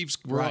or the Chiefs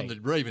were on the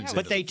Ravens end.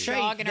 But they of the trade.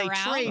 field. Jogging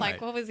around,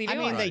 like, what was he I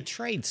doing? mean, they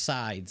trade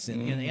sides,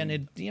 and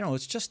it,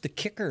 it's just the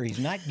kicker. He's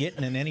not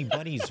getting in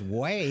anybody's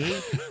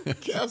way.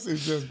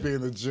 Kelsey's just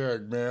being a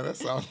jerk, man.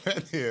 That's all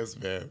that is,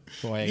 man.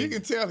 Boy, you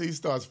can tell he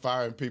starts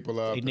firing people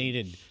up.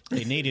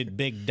 They needed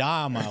Big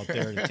Dom out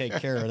there to take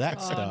care of that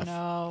stuff.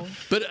 No.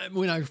 But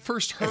when I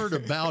first heard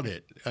about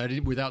it,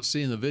 without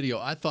seeing the video,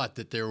 I thought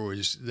that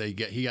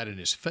he got in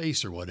his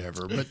face or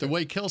whatever. But the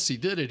way Kelsey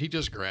did it, he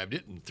just grabbed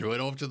it and threw it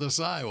over to the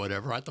side,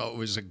 whatever. I thought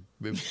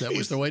that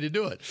was the way to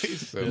do it.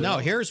 No,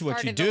 here's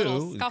what you Started the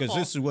little do, because scuffle.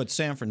 this is what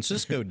San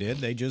Francisco did.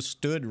 They just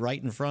stood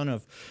right in front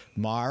of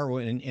Marr,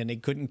 and they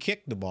couldn't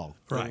kick the ball.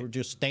 Right. They were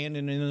just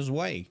standing in his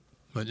way.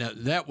 But now,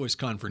 that was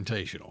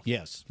confrontational.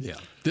 Yes. Yeah.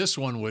 This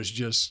one was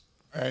just.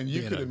 And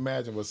you could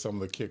imagine what some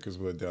of the kickers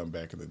would have done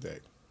back in the day.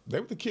 They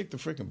would have kicked the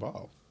freaking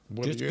ball.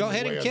 Just go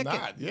ahead and kick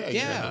it. Yeah. Yeah.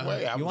 You're in the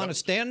way. You want to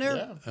stand there?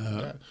 Yeah.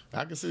 Yeah.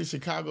 I can see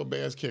Chicago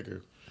Bears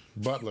kicker,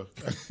 Butler.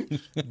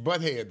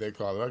 Butthead, they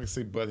call him. I can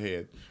see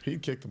Butthead.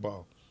 He'd kick the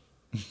ball.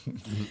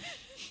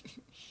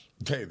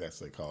 Hey,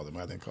 that's what they called him.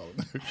 I didn't call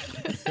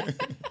him.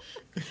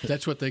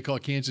 That's what they call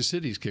Kansas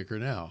City's kicker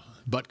now,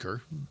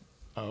 Butker.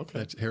 Oh, okay.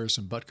 That's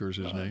Harrison Butker's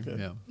his name.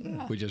 okay.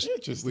 Yeah. We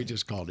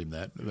just called him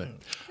that. But,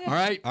 All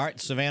right,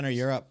 Savannah,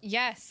 you're up.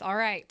 Yes. All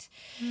right.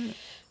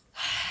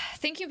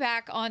 Thinking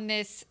back on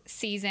this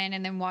season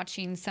and then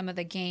watching some of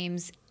the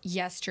games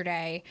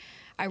yesterday,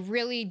 I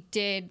really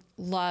did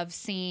love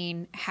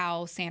seeing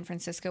how San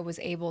Francisco was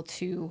able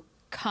to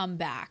come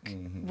back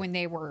when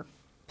they were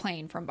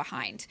playing from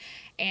behind,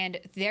 and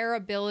their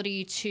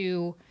ability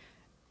to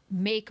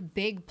make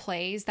big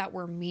plays that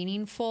were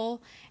meaningful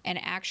and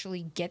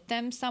actually get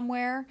them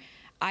somewhere,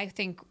 I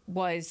think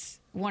was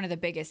one of the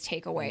biggest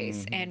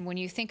takeaways. And when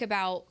you think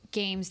about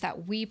games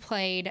that we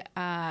played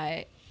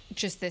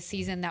just this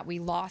season that we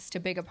lost to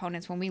big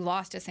opponents, when we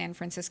lost to San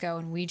Francisco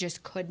and we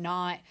just could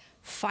not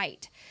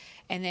fight.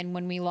 And then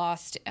when we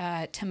lost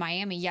to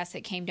Miami, yes,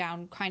 it came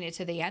down kind of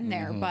to the end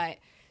there, but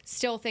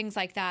still things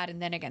like that.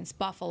 And then against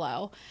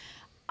Buffalo,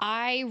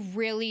 I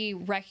really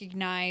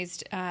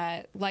recognized,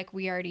 like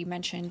we already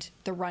mentioned,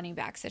 the running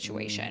back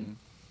situation.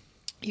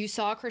 You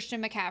saw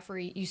Christian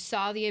McCaffrey. You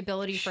saw the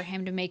ability for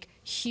him to make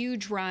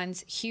huge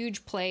runs,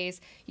 huge plays.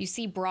 You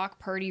see Brock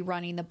Purdy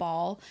running the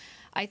ball.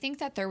 I think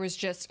that there was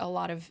just a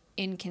lot of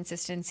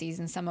inconsistencies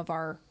in some of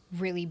our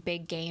really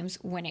big games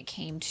when it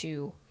came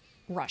to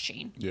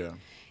rushing. Yeah.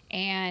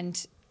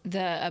 And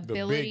the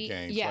ability... The big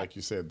games, yeah, like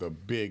you said, the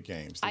big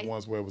games. The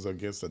ones where it was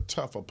against a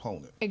tough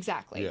opponent.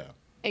 exactly. Yeah.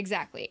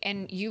 Exactly.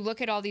 And you look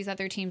at all these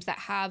other teams that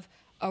have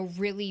a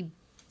really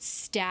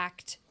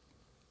stacked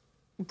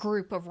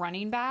group of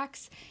running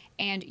backs,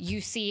 and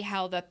you see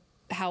how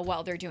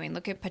well they're doing.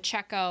 Look at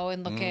Pacheco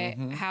and look at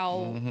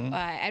how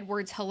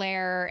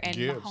Edwards-Helaire and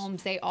Gibbs.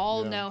 Mahomes, they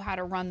all know how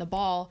to run the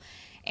ball.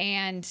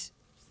 And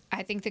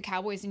I think the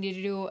Cowboys need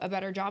to do a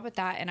better job at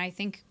that. And I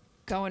think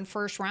going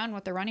first round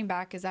with the running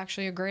back is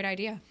actually a great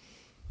idea.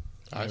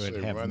 I would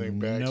say have running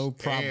backs no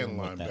problem and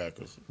with that.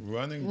 linebackers.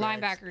 Running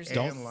Linebackers. backs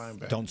Don't and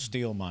linebackers. Don't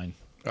steal mine.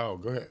 Oh,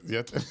 go ahead.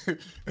 Yeah.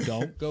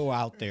 Don't go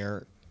out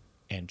there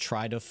and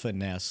try to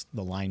finesse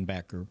the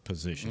linebacker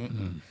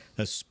position,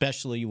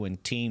 especially when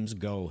teams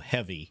go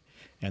heavy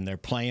and they're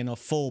playing a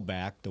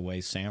fullback the way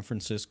San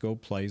Francisco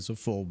plays a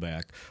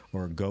fullback,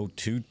 or go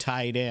two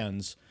tight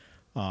ends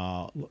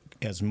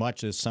as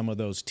much as some of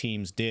those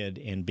teams did,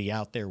 and be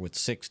out there with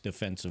 6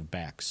 defensive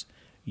backs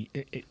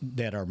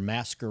that are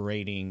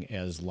masquerading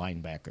as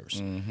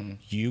linebackers.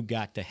 You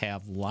got to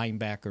have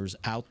linebackers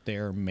out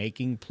there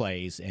making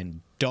plays,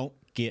 and don't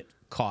get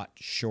caught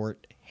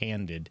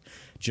short-handed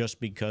just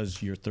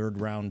because your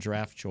third-round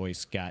draft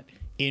choice got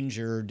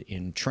injured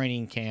in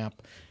training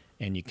camp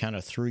and you kind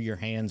of threw your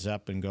hands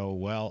up and go,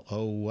 well,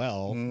 oh,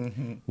 well,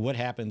 what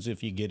happens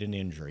if you get an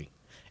injury?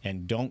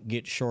 And don't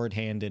get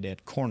short-handed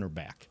at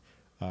cornerback.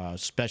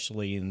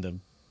 especially in the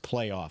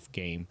playoff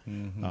game,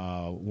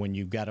 when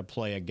you've got to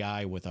play a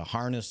guy with a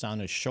harness on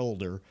his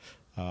shoulder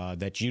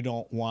that you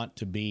don't want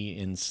to be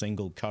in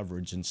single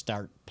coverage and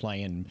start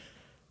playing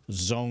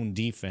zone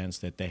defense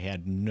that they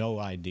had no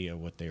idea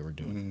what they were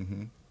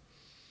doing.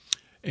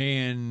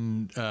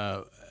 And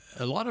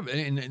a lot of,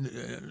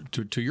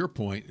 to your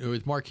point,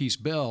 with Marquise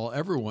Bell,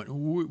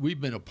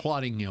 we've been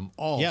applauding him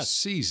all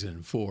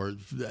season for.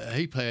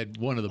 He had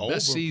one of the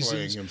best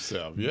seasons,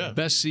 himself,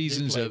 best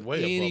seasons of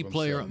any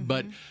player. Himself.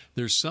 But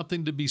there's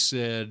something to be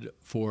said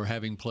for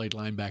having played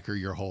linebacker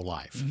your whole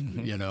life,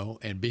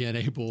 and being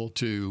able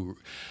to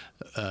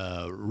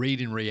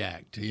read and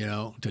react,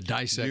 to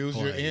dissect Use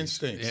plays. your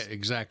instincts.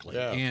 Exactly.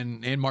 Yeah.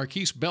 And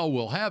Marquise Bell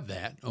will have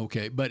that,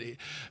 okay, but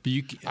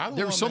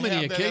there were so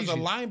many occasions. As a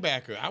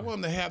linebacker, I want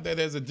him to have that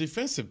as a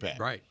defensive back.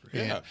 Right.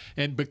 Yeah.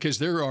 And because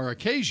there are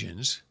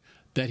occasions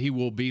that he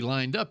will be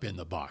lined up in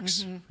the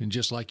box, and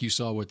just like you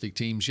saw with the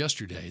teams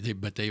yesterday,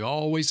 but they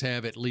always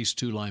have at least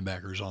two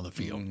linebackers on the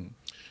field.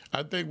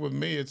 I think with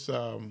me, it's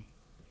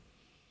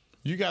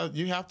you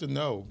have to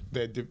know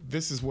that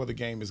this is where the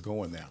game is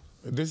going now.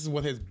 This is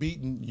what has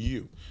beaten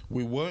you.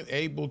 We weren't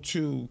able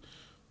to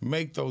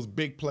make those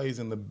big plays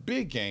in the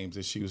big games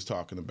that she was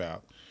talking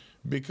about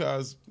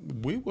because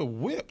we were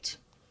whipped.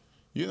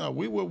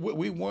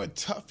 We weren't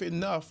tough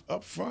enough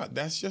up front.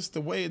 That's just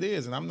the way it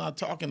is. And I'm not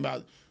talking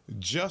about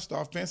just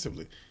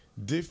offensively.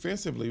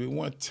 Defensively, we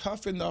weren't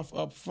tough enough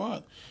up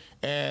front.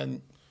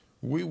 And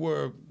we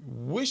were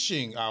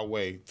wishing our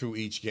way through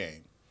each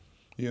game.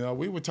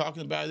 We were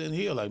talking about it in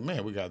here like,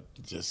 man, we got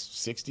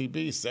just 6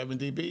 DBs, 7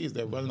 DBs.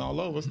 They're running all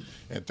over us.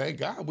 And thank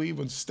God we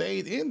even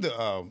stayed in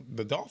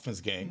the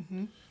Dolphins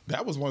game.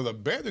 That was one of the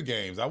better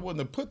games. I wouldn't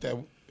have put that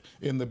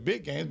in the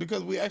big games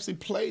because we actually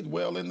played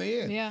well in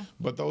the end. Yeah.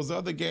 But those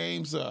other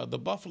games, the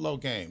Buffalo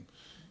game,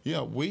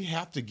 we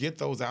have to get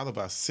those out of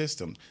our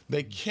system.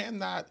 They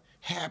cannot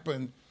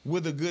happen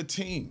with a good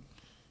team.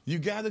 You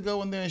got to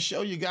go in there and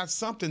show you got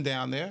something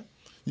down there.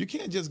 You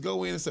can't just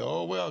go in and say,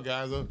 oh, well,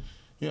 guys,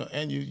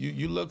 and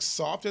you look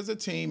soft as a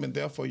team, and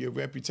therefore your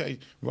reputation.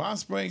 Ron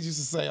Springs used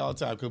to say all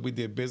the time, because we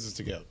did business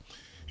together,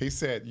 he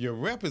said, your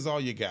rep is all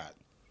you got.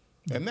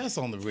 And that's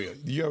on the real.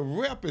 Your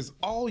rep is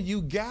all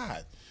you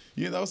got.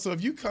 So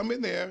if you come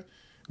in there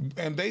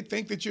and they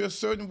think that you're a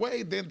certain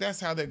way, then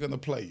that's how they're going to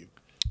play you.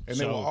 And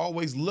they will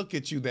always look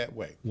at you that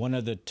way. One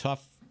of the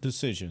tough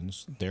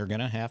decisions they're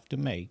going to have to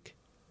make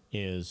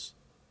is,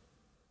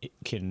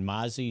 can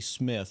Mozzie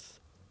Smith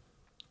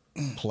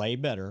play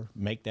better,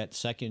 make that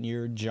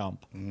second-year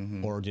jump,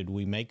 or did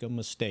we make a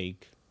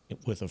mistake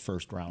with a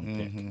first-round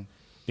pick?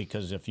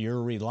 Because if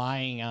you're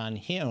relying on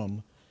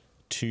him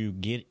to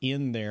get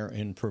in there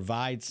and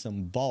provide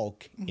some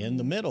bulk in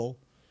the middle,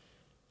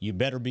 you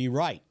better be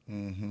right.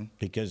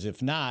 Because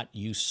if not,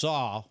 you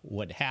saw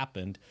what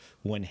happened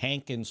when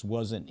Hankins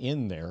wasn't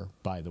in there,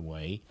 by the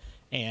way,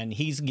 and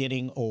he's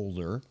getting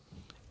older,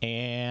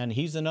 and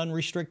he's an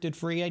unrestricted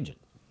free agent,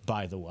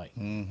 by the way.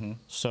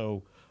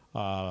 So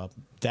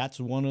that's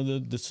one of the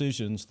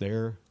decisions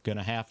they're going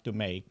to have to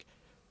make,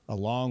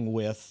 along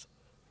with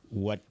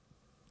what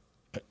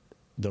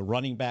the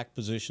running back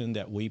position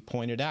that we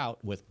pointed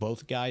out with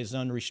both guys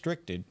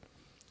unrestricted.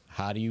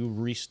 How do you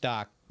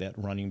restock that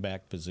running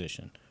back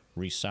position?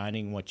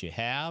 Re-signing what you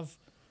have,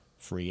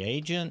 free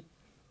agent,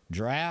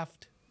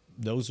 draft.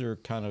 Those are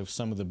kind of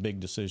some of the big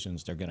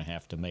decisions they're going to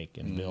have to make.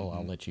 And Bill,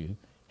 I'll let you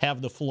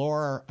have the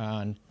floor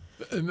on.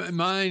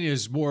 Mine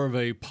is more of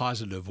a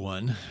positive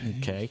one.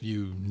 Okay.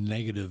 You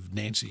negative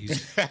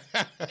Nancy's.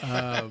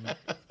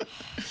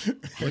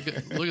 Look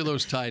at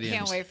those tight ends.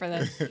 Can't wait for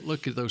this.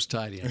 Look at those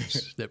tight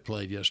ends that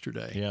played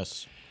yesterday.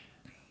 Yes.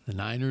 The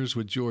Niners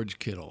with George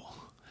Kittle.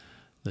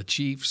 The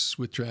Chiefs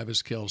with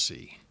Travis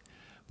Kelce.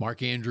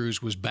 Mark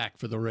Andrews was back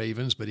for the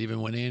Ravens, but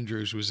even when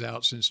Andrews was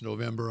out since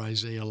November,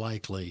 Isaiah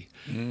Likely.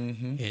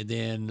 And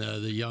then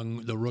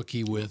the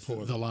rookie with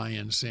the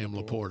Lions, Sam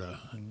Laporta.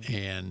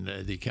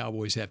 And the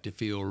Cowboys have to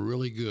feel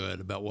really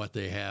good about what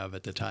they have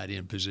at the tight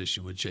end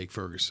position with Jake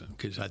Ferguson,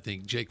 because I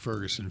think Jake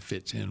Ferguson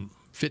fits in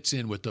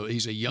with the.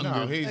 He's a younger.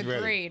 No, he's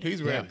Agreed. ready.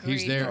 He's ready. Agreed.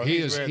 He's there. No,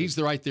 He's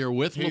right there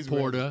with He's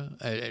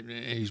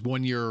Laporta. He's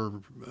 1 year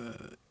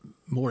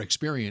more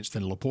experienced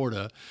than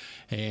Laporta,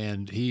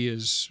 and he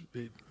is,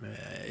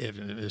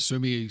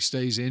 assuming he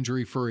stays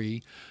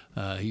injury-free,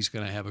 he's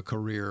going to have a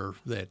career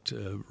that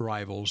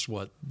rivals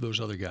what those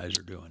other guys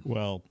are doing.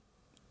 Well,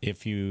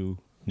 if you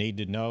need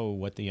to know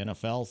what the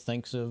NFL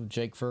thinks of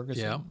Jake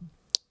Ferguson,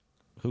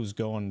 who's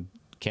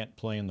can't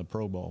play in the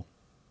Pro Bowl?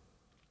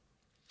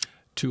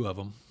 2 of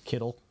them.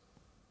 Kittle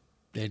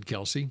and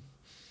Kelce.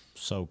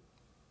 So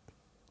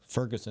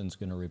Ferguson's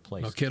going to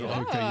replace Kittle.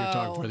 Kittle. Okay, you're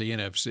talking for the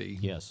NFC.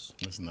 Yes.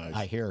 That's nice.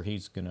 I hear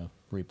he's going to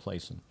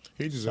replace him.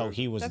 He deserves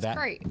he was That's that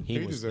great. He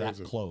was deserves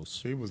that it.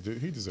 close.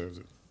 He deserves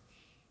it.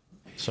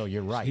 So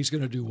you're right. He's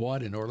going to do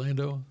what in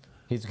Orlando?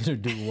 He's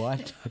going to do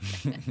what?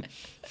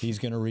 He's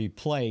going to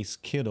replace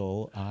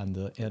Kittle on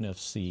the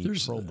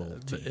NFC Pro Bowl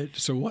team.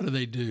 So what do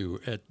they do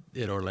at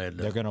at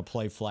Orlando. They're going to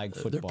play flag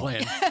football.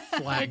 They're playing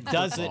flag It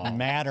doesn't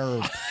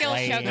matter. Skill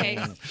showcase.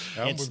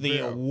 It's the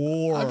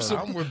award.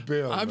 I'm with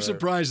Bill. I'm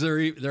surprised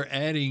they're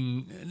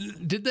adding.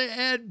 Did they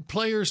add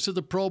players to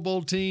the Pro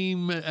Bowl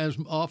team as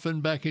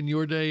often back in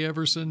your day,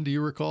 Everson? Do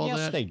you recall that?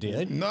 Yes, they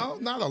did. No,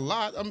 not a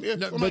lot. I mean,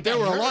 but there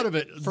were a lot of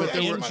it for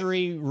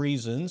injury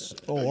reasons,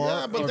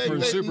 or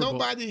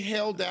nobody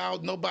held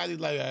out. Nobody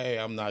like, hey,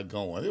 I'm not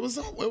going. It was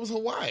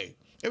Hawaii.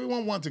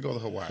 Everyone wanted to go to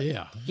Hawaii.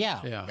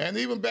 Yeah. And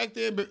even back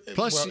then,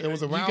 plus it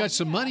was around. You got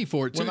some money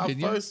for it too, didn't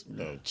you?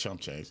 No,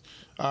 chump change.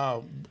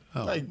 It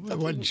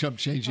wasn't chump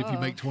change if you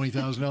make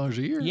 $20,000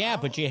 a year. Yeah,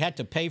 but you had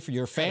to pay for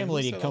your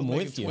family to come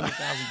with you.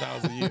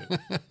 $20,000 a year.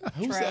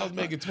 Who said I was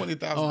making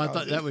 $20,000? Oh, I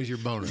thought that was your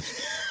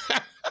bonus.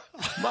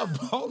 My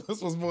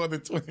bonus was more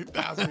than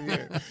 $20,000 a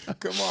year.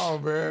 Come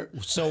on, man.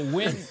 So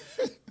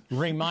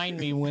remind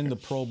me when the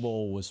Pro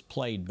Bowl was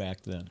played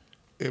back then.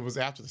 It was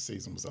after the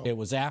season was over. It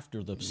was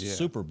after the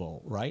Super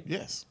Bowl, right?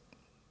 Yes.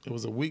 It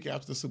was a week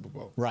after the Super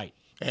Bowl. Right.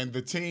 And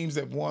the teams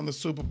that won the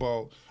Super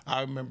Bowl,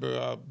 I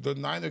remember the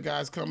Niner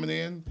guys coming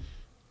in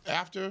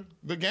after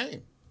the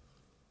game.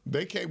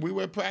 They came. We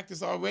were at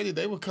practice already.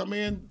 They would come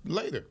in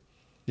later.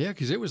 Yeah,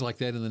 because it was like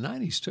that in the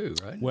 90s too,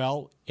 right?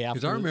 Well,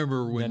 because I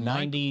remember when the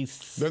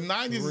 90s. The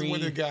 90s is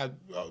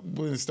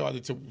when it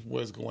started to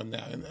where it's going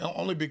now, and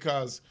only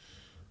because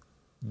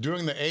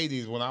during the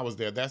 80s when I was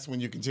there, that's when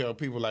you can tell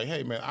people like,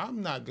 hey man,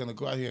 I'm not gonna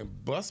go out here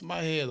and bust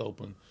my head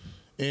open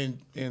in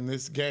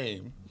this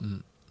game,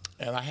 and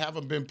I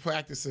haven't been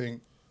practicing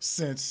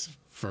since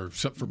for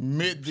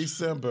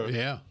mid-December.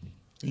 Yeah,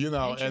 you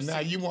know, and now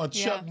you want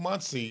Chuck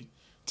Muncie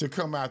to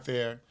come out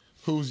there,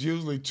 who's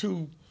usually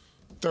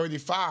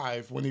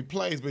 235 when he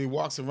plays, but he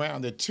walks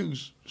around at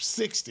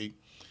 260.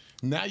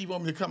 Now you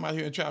want me to come out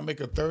here and try to make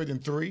a 3rd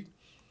and 3,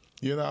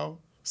 you know?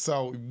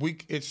 So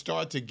it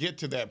started to get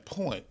to that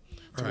point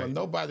where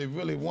nobody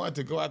really wanted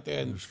to go out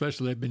there. And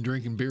especially they've been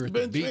drinking beer at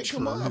the beach.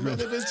 Come on, man,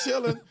 they've been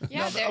chilling.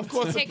 Yeah, now, of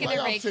course, taking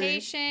their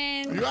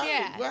vacations.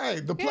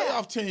 Right. The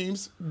playoff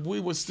teams, we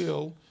were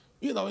still,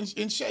 you know,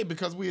 in shape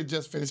because we had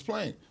just finished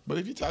playing. But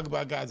if you talk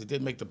about guys that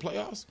didn't make the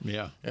playoffs,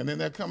 and then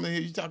they're coming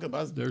here, you talk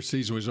about their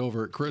season was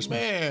over at Christmas.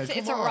 Man,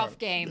 it's a rough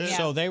game. Yeah.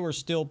 So they were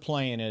still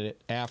playing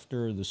it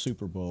after the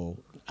Super Bowl,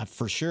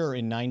 for sure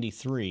in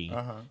 '93,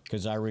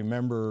 because I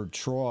remember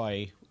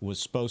Troy was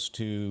supposed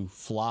to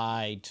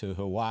fly to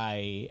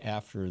Hawaii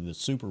after the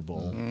Super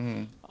Bowl,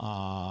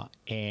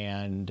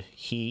 and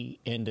he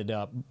ended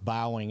up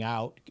bowing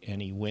out,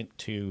 and he went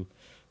to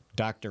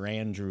Dr.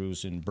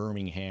 Andrews in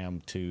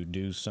Birmingham to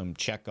do some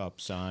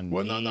checkups on.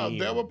 Well, no,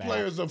 there were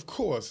players, of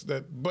course,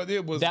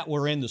 that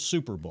were in the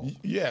Super Bowl.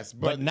 Yes,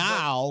 but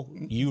now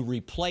you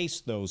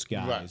replace those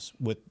guys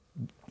with.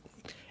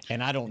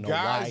 And I don't know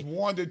guys why.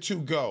 wanted to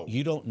go.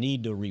 You don't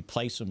need to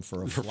replace them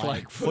for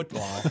flag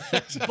football.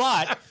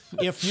 But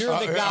if you're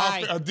the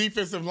guy, a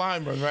defensive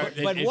lineman, right?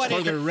 But it's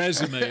for their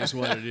resume is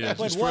what it is.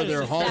 It's for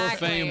their Hall of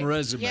Fame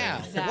resume.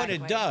 Yeah. What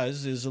it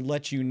does is it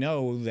lets you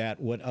know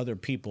that what other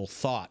people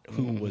thought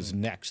who was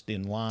next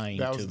in line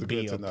to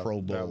be a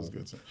Pro Bowl. That was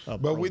good.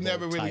 But we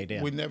never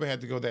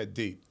had to go that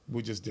deep.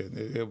 We just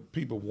didn't.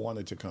 People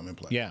wanted to come and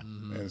play. Yeah.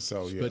 And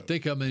so, But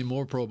think how many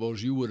more Pro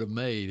Bowls you would have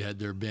made had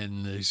there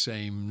been the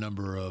same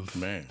number of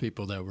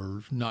people that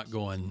were not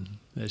going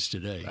as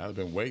today. I'd have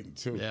been waiting,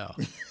 too. Yeah.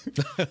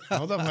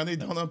 Hold up, honey.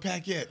 Don't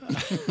unpack yet.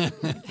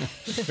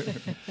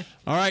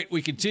 All right.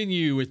 We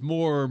continue with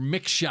more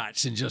Mick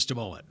shots in just a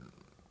moment.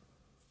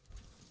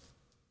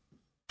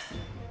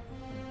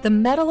 The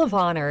Medal of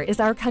Honor is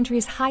our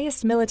country's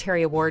highest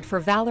military award for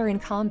valor in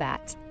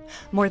combat.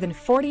 More than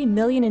 40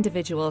 million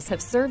individuals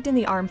have served in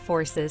the armed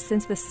forces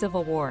since the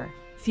Civil War.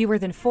 Fewer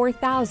than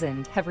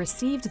 4,000 have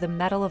received the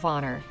Medal of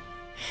Honor.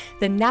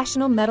 The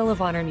National Medal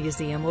of Honor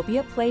Museum will be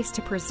a place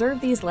to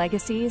preserve these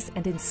legacies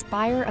and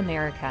inspire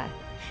America.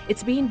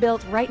 It's being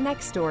built right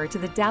next door to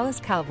the Dallas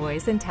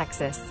Cowboys in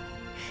Texas.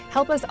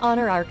 Help us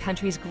honor our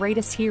country's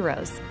greatest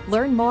heroes.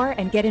 Learn more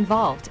and get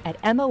involved at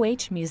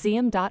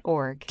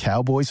mohmuseum.org.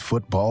 Cowboys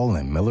football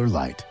and Miller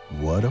Lite.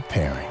 What a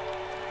pairing.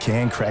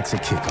 Can cracks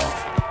at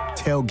kickoff.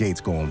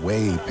 Tailgates going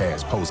way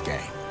past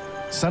postgame.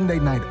 Sunday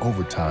night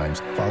overtimes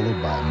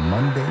followed by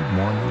Monday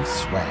morning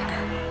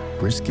swagger.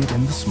 Brisket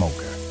in the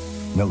smoker.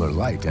 Miller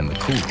Lite in the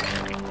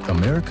cooler.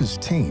 America's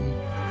team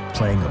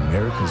playing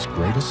America's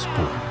greatest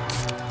sport.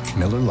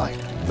 Miller Lite,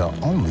 the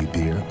only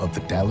beer of the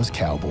Dallas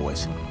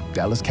Cowboys.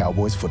 Dallas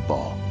Cowboys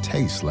football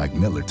tastes like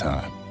Miller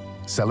time.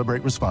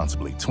 Celebrate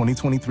responsibly.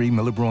 2023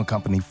 Miller Brewing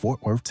Company,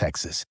 Fort Worth,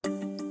 Texas.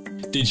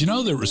 Did you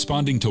know that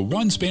responding to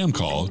one spam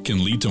call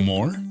can lead to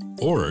more?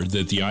 Or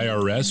that the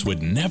IRS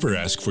would never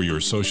ask for your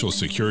social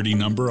security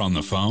number on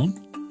the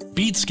phone?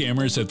 Beat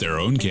scammers at their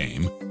own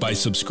game by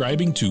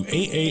subscribing to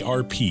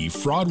AARP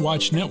Fraud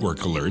Watch Network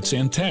alerts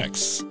and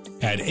texts.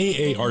 At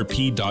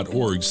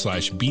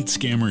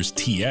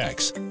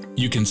aarp.org/beatscammerstx,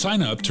 you can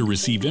sign up to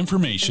receive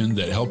information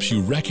that helps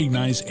you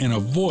recognize and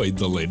avoid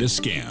the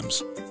latest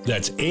scams.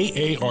 That's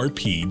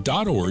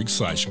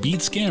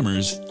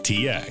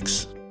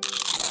aarp.org/beatscammerstx.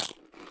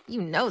 You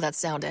know that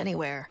sound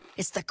anywhere.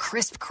 It's the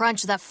crisp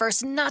crunch of that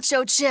first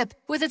nacho chip.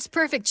 With its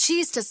perfect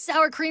cheese to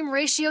sour cream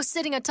ratio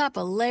sitting atop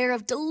a layer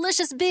of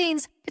delicious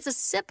beans, it's a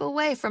sip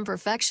away from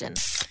perfection.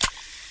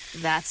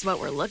 That's what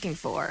we're looking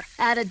for.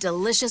 Add a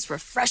delicious,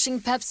 refreshing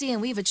Pepsi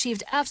and we've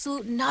achieved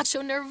absolute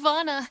nacho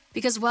nirvana.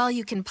 Because while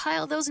you can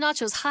pile those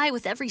nachos high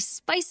with every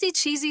spicy,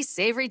 cheesy,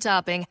 savory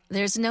topping,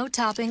 there's no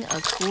topping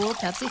a cool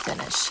Pepsi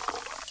finish.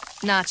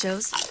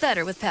 Nachos,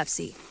 better with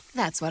Pepsi.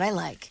 That's what I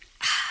like.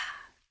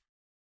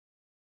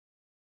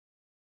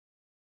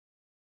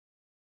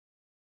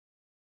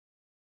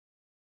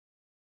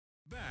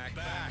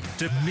 Back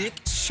to Mick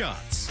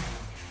Shots.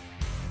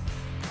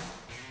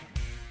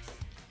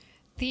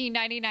 The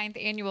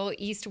 99th annual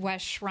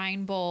East-West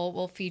Shrine Bowl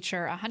will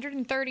feature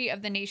 130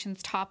 of the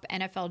nation's top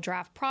NFL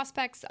draft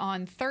prospects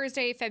on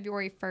Thursday,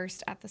 February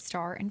 1st at the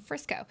Star in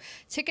Frisco.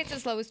 Tickets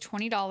as low as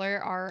 $20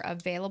 are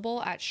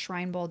available at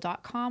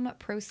shrinebowl.com.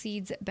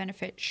 Proceeds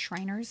benefit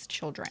Shriners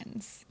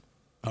Children's.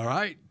 All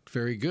right,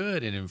 very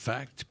good. And in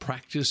fact,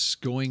 practice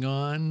going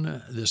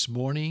on this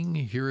morning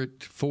here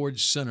at Ford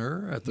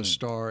Center at the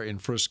Star in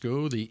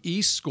Frisco. The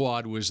East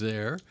squad was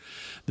there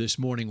this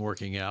morning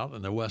working out,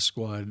 and the West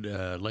squad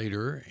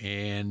later.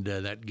 And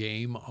that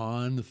game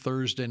on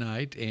Thursday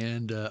night,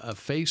 and a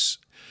face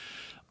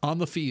on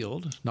the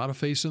field, not a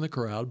face in the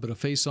crowd, but a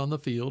face on the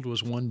field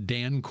was one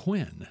Dan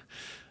Quinn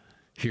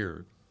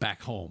here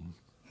back home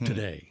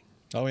today.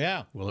 Oh,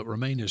 yeah. Will it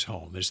remain his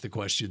home is the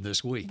question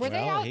this week. Were they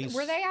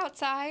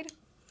outside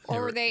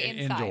or were they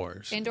inside?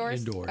 Indoors.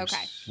 Indoors?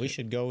 Okay. We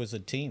should go as a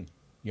team.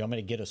 You want me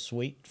to get a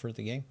suite for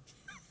the game?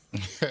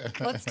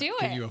 Let's do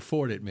Can it. you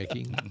afford it,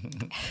 Mickey?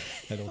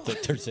 I don't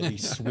think there's any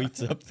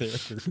suites up there.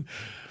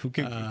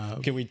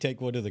 Can we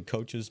take one of the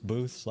coaches'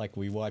 booths like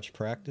we watch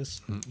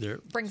practice?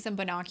 Bring some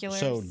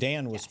binoculars. So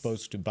Dan was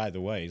supposed to, by the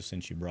way,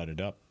 since you brought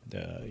it up,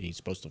 he's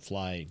supposed to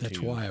fly That's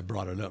to why I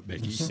brought it up,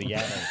 Mickey.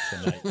 Seattle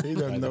tonight. He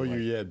doesn't know you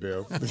yet,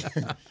 Bill.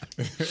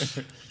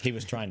 He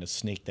was trying to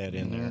sneak that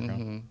in there,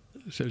 huh?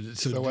 So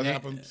what Dan,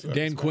 happened?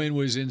 Dan Quinn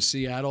was in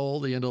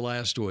Seattle the end of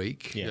last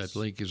week. Yes. That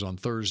link is on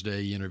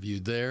Thursday. He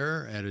interviewed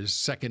there. At his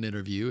second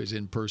interview, his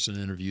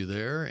in-person interview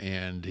there,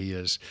 and he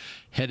is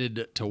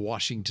headed to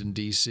Washington,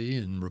 D.C.,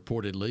 and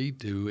reportedly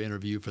to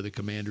interview for the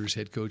Commanders'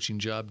 head coaching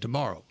job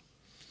tomorrow.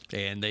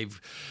 And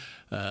they've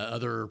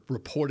other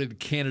reported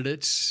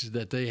candidates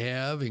that they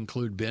have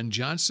include Ben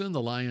Johnson,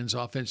 the Lions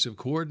offensive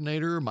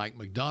coordinator, Mike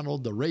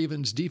McDonald, the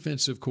Ravens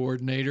defensive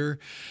coordinator.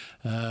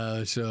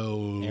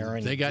 So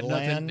they got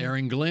nothing.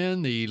 Aaron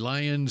Glenn, the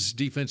Lions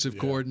defensive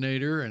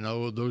coordinator, and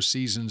those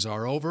seasons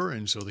are over,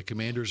 and so the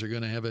Commanders are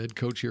going to have a head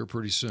coach here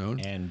pretty soon.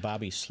 And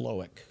Bobby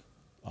Slowick,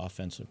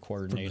 offensive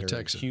coordinator from the of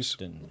Texans.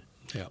 Houston.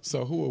 Yeah.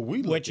 So who are we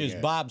looking Which is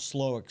at? Bob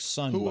Slowick's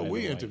son, Who by are the we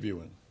way.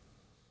 interviewing?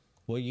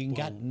 Well, you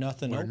got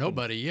nothing open.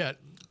 Nobody yet.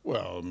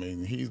 Well, I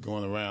mean, he's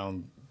going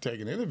around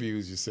taking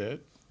interviews, you said.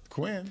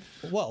 Quinn.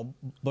 Well,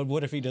 but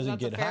what if he doesn't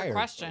That's get a fair hired?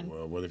 question.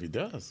 Well, what if he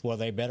does? Well,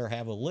 they better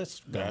have a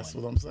list going. That's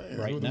what I'm saying.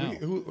 Right now.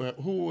 Have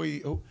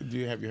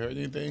you heard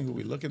anything? Who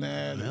we looking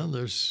at?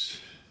 Well,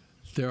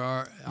 there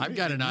are. I've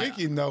got an.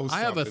 Mickey knows I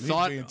have a something. He's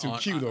thought. being too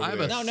cute over I have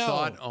there. a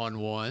thought on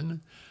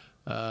one.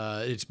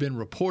 It's been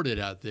reported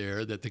out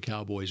there that the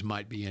Cowboys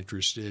might be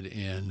interested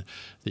in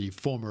the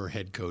former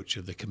head coach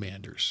of the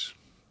Commanders,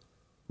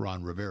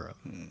 Ron Rivera.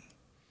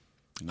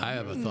 I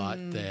have a thought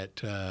that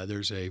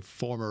there's a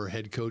former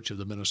head coach of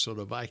the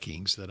Minnesota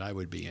Vikings that I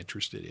would be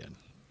interested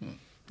in.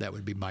 That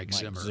would be Mike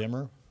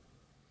Zimmer. What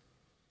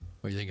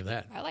do you think of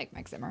that? I like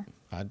Mike Zimmer.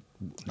 I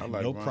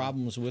like no mine.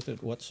 problems with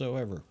it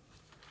whatsoever.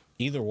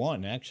 Either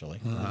one, actually.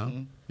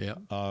 Yeah.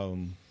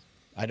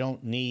 I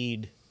don't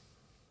need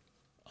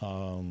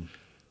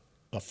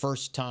a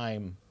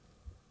first-time,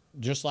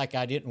 just like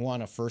I didn't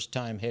want a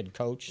first-time head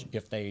coach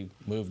if they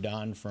moved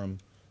on from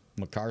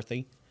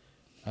McCarthy.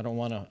 I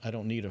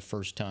don't need a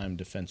first-time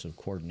defensive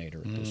coordinator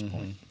at this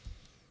point,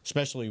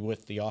 especially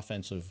with the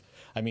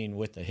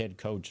with the head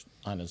coach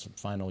on his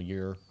final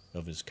year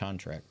of his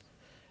contract.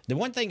 The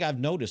one thing I've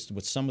noticed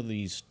with some of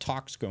these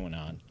talks going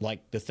on, like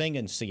the thing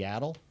in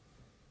Seattle,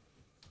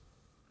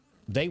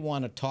 they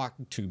want to talk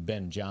to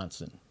Ben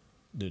Johnson,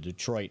 the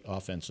Detroit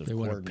offensive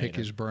coordinator. They want to pick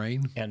his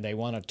brain. And they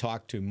want to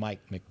talk to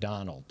Mike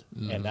McDonald.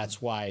 And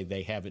that's why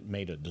they haven't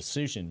made a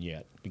decision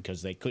yet,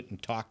 because they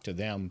couldn't talk to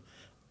them.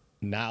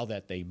 Now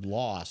that they've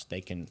lost,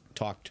 they can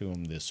talk to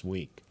him this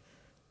week.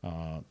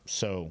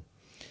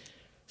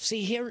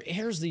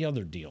 Here's the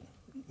other deal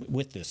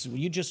with this.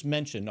 You just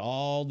mentioned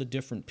all the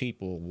different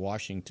people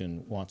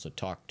Washington wants to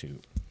talk to.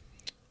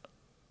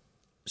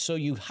 So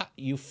you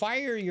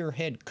fire your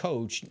head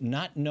coach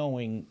not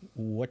knowing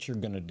what you're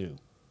going to do.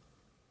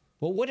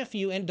 Well, what if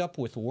you end up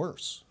with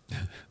worse?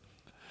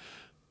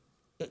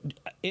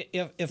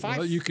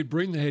 You could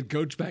bring the head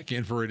coach back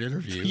in for an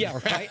interview. Yeah,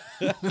 right.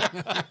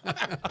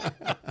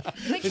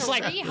 It's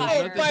like,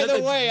 oh, by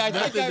the way, I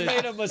think I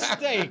made a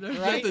mistake,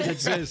 right? Nothing that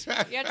says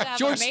you have to have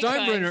George a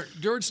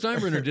make-good.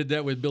 Steinbrenner did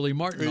that with Billy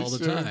Martin all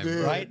the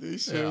time, right? He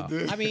sure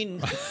did. I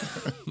mean,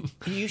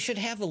 you should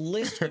have a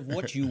list of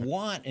what you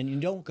want, and you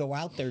don't go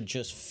out there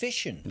just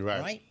fishing,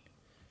 right?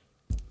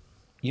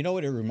 You know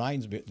what it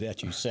reminds me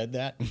that you said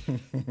that?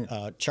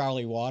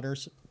 Charlie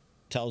Waters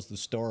tells the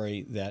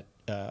story that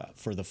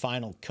for the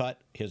final cut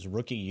his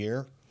rookie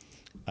year,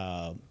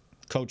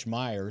 Coach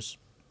Myers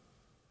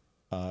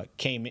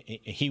came.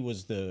 He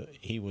was the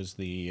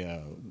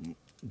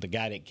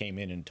guy that came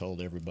in and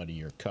told everybody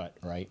you're cut,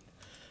 right?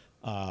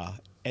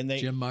 And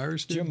Jim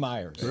Myers did? Jim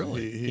Myers.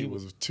 Really? He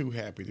was too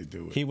happy to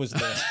do it. He was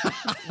the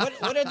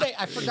what did they?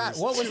 I forgot.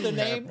 What was the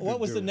name? What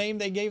was the name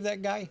they gave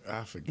that guy?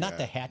 I forgot. Not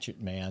the Hatchet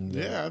Man.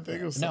 Yeah, I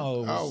think it was.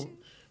 No. It was,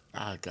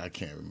 I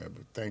can't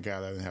remember. Thank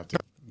God I didn't have to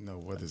know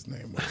what his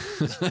name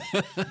was.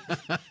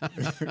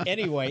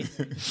 Anyway,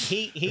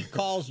 he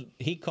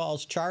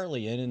calls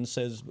Charlie in and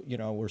says, you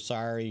know, we're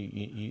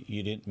sorry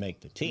you didn't make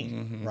the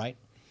team, right?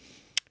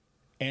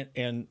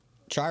 And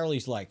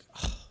Charlie's like,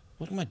 oh,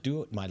 what am I doing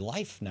with my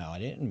life now? I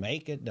didn't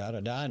make it,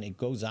 and it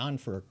goes on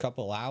for a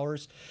couple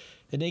hours,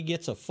 and he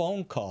gets a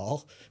phone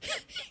call,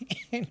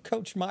 and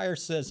Coach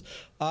Myers says,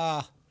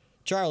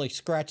 Charlie,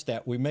 scratch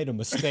that. We made a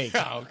mistake.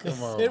 Oh,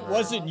 come on. It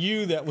wasn't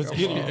you that was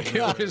getting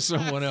It was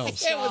someone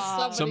else. It was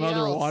somebody Some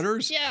other else.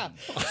 Waters? Yeah.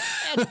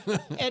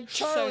 And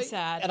Charlie, So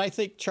sad. and I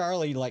think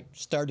Charlie like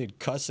started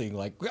cussing,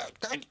 like, what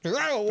are you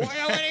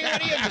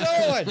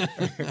doing?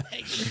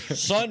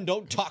 Son,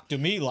 don't talk to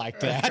me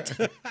like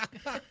that.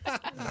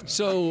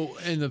 So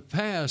in the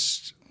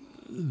past,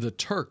 the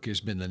Turk has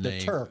been the The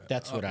name. Turk,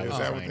 that's what I was Is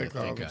that what trying they to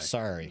call think him? of.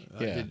 Sorry.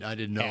 Yeah. I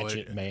didn't know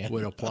Hatchet it Man.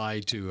 would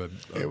apply to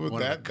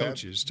one of the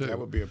coaches, too. That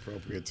would be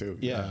appropriate, too.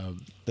 Yeah,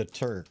 the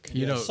Turk.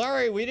 you know-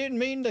 sorry, we didn't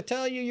mean to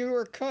tell you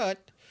were cut.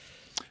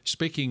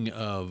 Speaking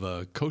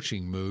of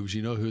coaching moves,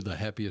 you know who the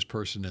happiest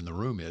person in the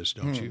room is,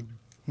 don't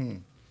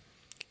you?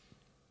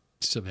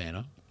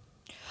 Savannah.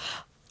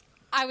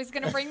 I was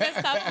going to bring this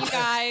up, you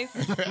guys.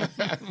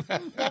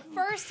 Well,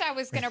 first I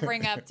was going to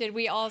bring up, did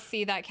we all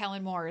see that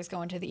Kellen Moore is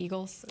going to the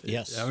Eagles?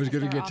 Yes. I was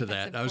going to their get to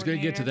offensive that. I was going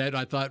to get to that.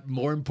 I thought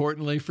more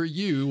importantly for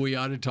you, we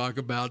ought to talk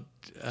about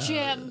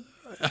Jim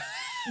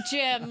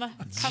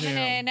coming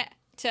in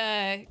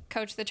to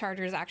coach the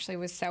Chargers actually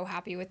was so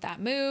happy with that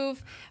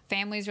move.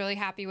 Family's really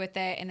happy with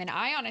it. And then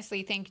I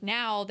honestly think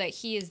now that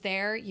he is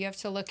there, you have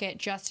to look at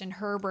Justin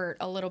Herbert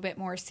a little bit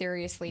more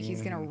seriously.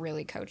 He's going to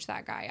really coach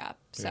that guy up.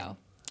 So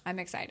I'm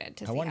excited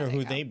to see I wonder how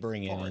who go they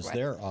bring in forward as with.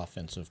 their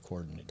offensive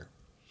coordinator.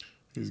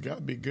 He's got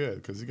to be good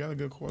because he got a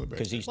good quarterback.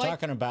 Because he's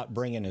talking about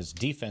bringing his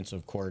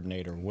defensive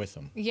coordinator with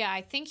him. Yeah,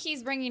 I think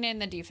he's bringing in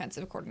the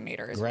defensive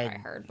coordinator is Greg. what I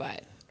heard.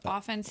 But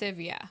offensive,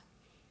 yeah,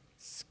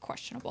 it's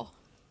questionable.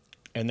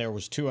 And there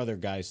was two other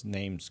guys'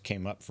 names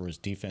came up for his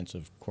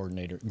defensive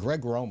coordinator.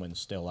 Greg Roman's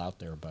still out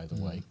there, by the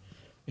way.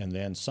 And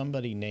then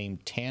somebody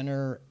named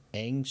Tanner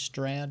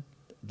Engstrand,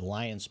 the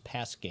Lions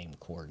pass game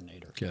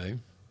coordinator. Okay.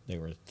 They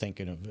were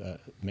thinking of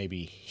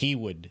maybe he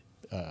would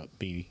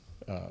be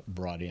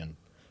brought in.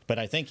 But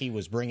I think he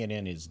was bringing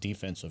in his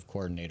defensive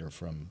coordinator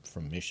from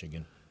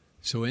Michigan.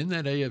 So in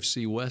that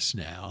AFC West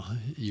now,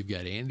 you've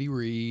got Andy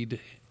Reid,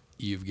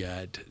 you've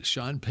got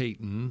Sean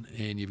Payton,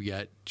 and you've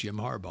got Jim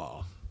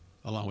Harbaugh,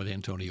 along with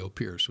Antonio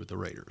Pierce with the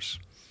Raiders.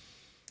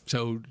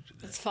 So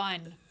It's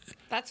fun.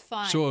 That's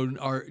fun. So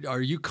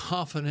are you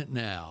confident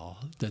now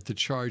that the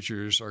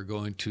Chargers are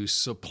going to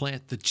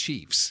supplant the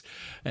Chiefs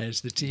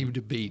as the team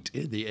to beat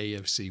in the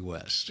AFC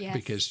West? Yes.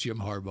 Because Jim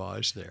Harbaugh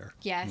is there.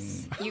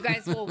 Yes. You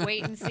guys will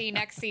wait and see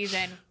next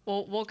season.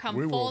 We'll come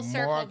We full will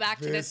circle mark back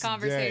to this day.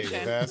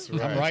 conversation. That's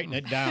right. I'm writing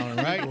it down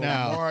right We'll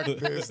now. mark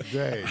this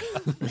day.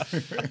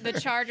 The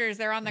Chargers,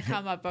 they're on the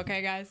come up,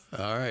 okay, guys?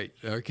 All right.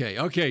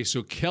 Okay.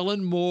 So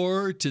Kellen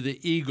Moore to the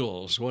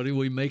Eagles. What do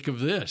we make of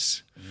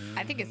this?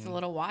 I think it's a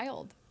little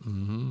wild.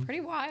 Mm-hmm.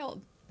 Pretty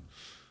wild.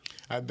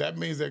 That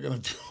means they're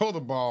going to throw the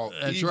ball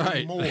That's even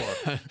right. more.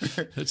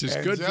 That's just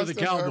And good for the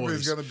Justin Herbert Cowboys.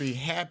 is going to be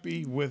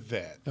happy with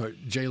that.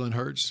 Jalen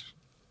Hurts.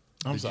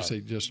 I'm Did sorry. you say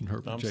Justin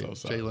Herbert? I'm so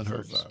sorry. Jalen So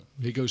Hurts. sorry.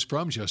 He goes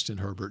from Justin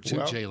Herbert to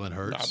Well, Jalen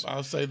Hurts.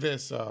 I'll say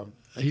this.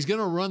 He's going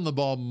to run the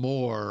ball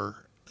more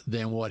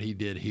than what he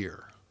did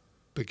here,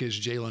 because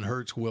Jalen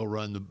Hurts will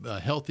run the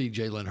healthy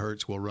Jalen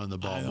Hurts will run the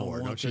ball I more.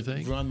 want Don't you to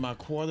think? run my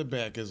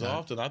quarterback as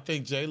often. I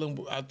think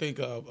Jalen. I think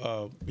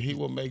he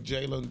will make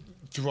Jalen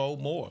throw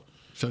more.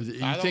 So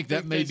you I don't think that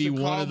think may they be should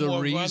one call of the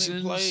more running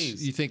reasons?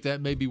 plays. You think that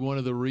may be one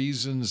of the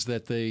reasons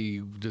that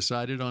they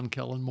decided on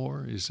Kellen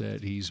Moore, is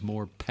that he's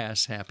more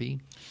pass happy?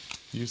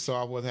 You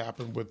saw what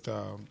happened with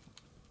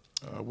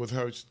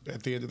Hurts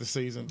at the end of the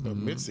season,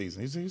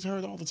 mid-season. He's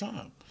hurt all the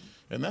time,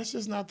 and that's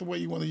just not the way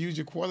you want to use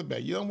your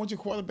quarterback. You don't want your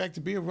quarterback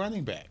to be a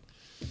running back,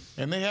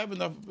 and they have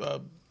enough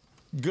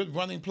good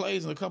running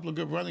plays and a couple of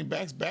good running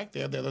backs back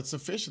there that are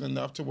sufficient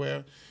enough to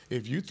where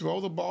if you throw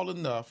the ball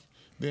enough,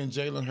 then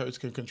Jalen Hurts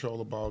can control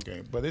the ball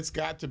game. But it's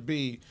got to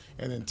be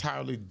an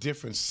entirely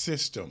different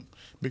system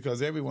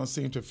because everyone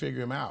seemed to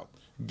figure him out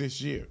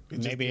this year.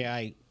 Maybe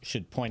I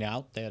should point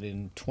out that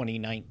in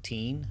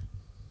 2019,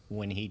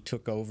 when he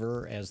took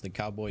over as the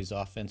Cowboys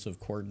offensive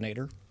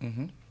coordinator,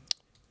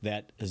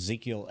 that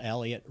Ezekiel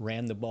Elliott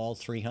ran the ball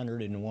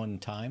 301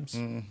 times.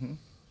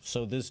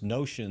 So this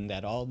notion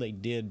that all they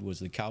did was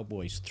the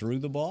Cowboys threw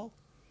the ball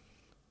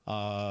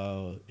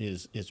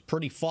is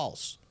pretty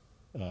false.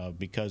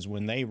 because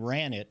when they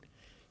ran it,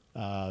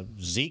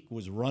 Zeke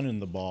was running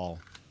the ball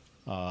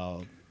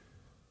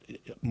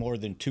more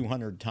than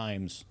 200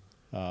 times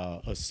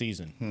a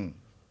season.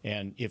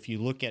 And if you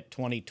look at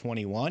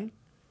 2021,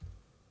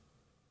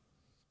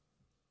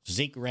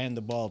 Zeke ran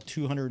the ball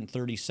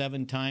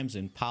 237 times,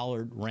 and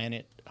Pollard ran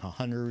it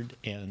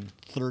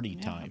 130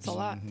 times. That's a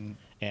lot.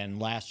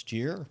 And last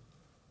year,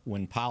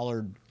 when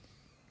Pollard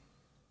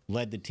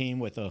led the team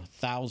with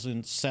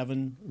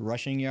 1,007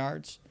 rushing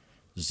yards,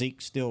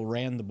 Zeke still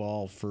ran the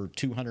ball for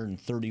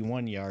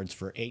 231 yards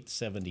for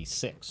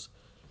 876.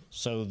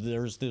 So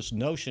there's this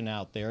notion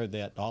out there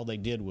that all they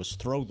did was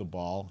throw the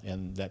ball,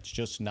 and that's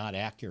just not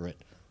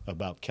accurate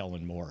about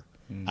Kellen Moore.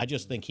 I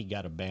just think he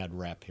got a bad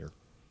rap here.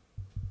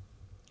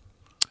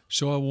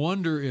 So I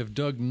wonder if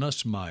Doug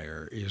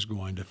Nussmeier is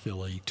going to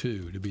Philly,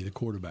 too, to be the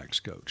quarterback's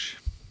coach.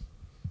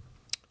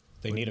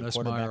 They need a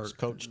quarterback's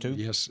coach, too?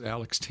 Yes,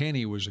 Alex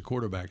Tanney was a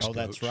quarterback's coach. Oh,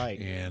 that's right.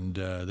 And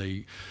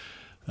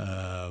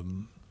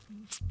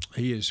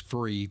he is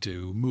free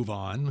to move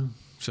on.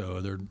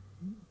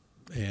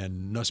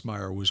 And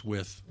Nussmeier was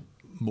with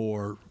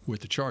Moore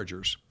with the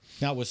Chargers.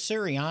 Now, was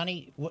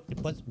Sirianni,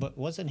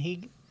 wasn't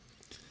he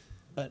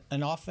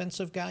an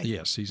offensive guy?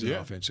 Yes, he's an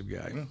offensive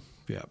guy.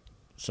 Yeah.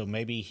 So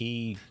maybe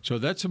he. So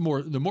that's the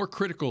more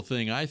critical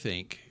thing, I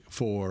think,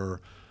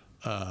 for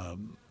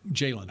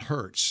Jalen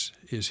Hurts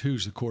is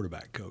who's the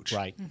quarterback coach.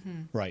 Right.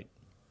 Right.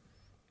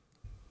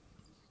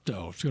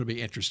 So it's going to be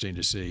interesting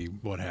to see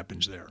what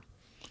happens there.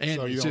 And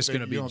So it's just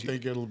going to be. You don't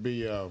think it'll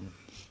be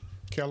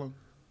Kellen?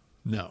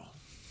 No,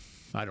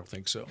 I don't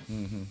think so.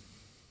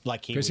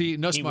 Like because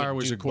Nussmeier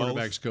was a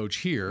quarterback's coach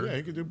here. Yeah,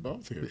 he could do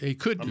both here. He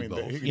could do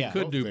both. He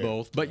could do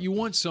both. But you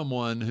want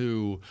someone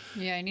who,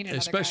 you need another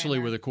especially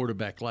guy in with a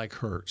quarterback like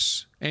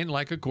Hurts and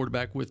like a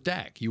quarterback with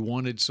Dak, you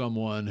wanted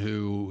someone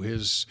who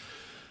his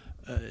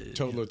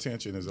total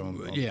attention is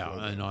on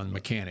and on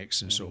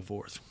mechanics and so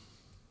forth.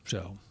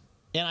 So,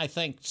 and I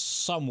think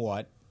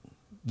somewhat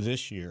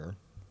this year,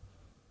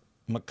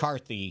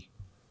 McCarthy.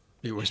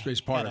 It was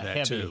part of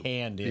that too. Heavy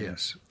hand in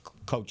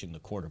coaching the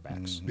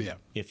quarterbacks. Yeah.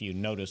 If you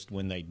noticed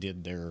when they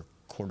did their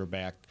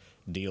quarterback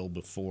deal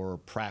before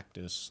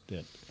practice,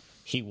 that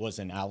he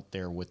wasn't out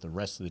there with the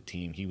rest of the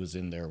team. He was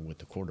in there with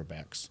the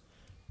quarterbacks.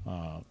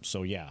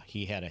 So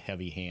he had a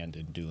heavy hand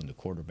in doing the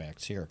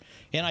quarterbacks here.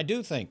 And I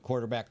do think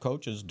quarterback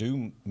coaches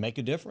do make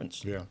a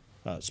difference. Yeah.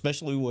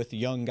 Especially with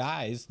young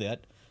guys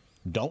that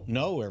don't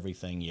know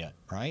everything yet,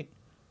 right?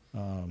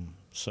 But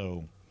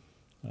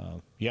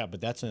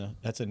that's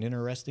an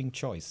interesting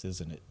choice,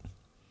 isn't it?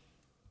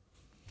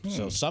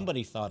 So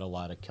somebody thought a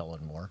lot of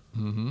Kellen Moore.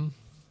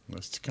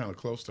 That's kind of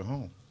close to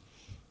home.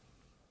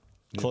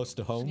 Close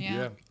to home?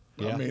 Yeah.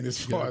 I mean, as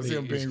far as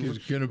him being it's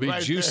going to be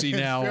right juicy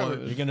now.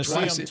 You're going to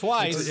see him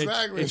twice.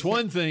 It's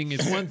one thing.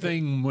 It's one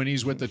thing when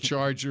he's with the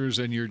Chargers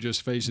and you're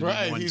just facing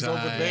him one he's time.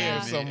 over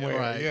there somewhere.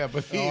 Right. Yeah,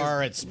 but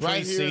it's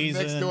right here, preseason.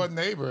 next door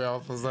neighbor. All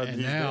of a sudden,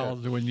 And now,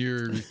 when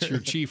it's your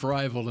chief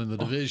rival in the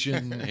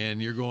division and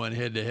you're going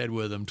head to head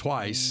with him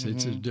twice,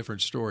 it's a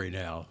different story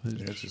now.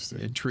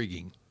 Interesting,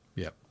 intriguing.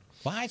 Yep.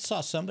 Well, I saw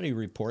somebody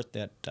report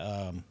that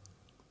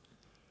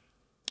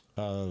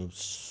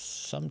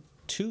some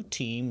two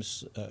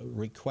teams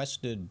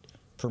requested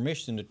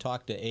permission to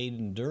talk to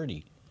Aiden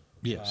Dirty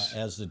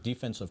as the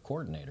defensive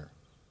coordinator.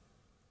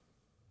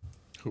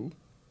 Who?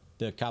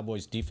 The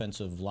Cowboys'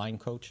 defensive line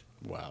coach.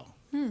 Wow.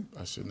 I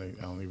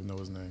don't even know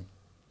his name.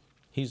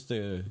 He's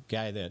the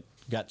guy that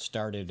got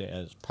started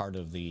as part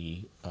of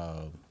the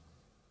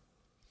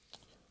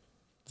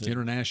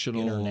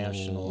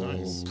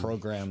international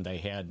program they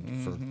had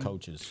for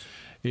coaches.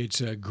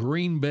 It's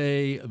Green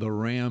Bay, the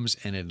Rams,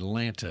 and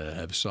Atlanta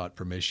have sought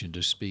permission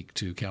to speak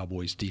to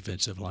Cowboys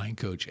defensive line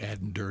coach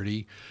Aiden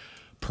Dirty,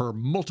 per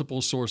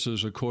multiple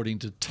sources, according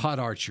to Todd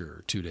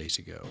Archer 2 days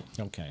ago.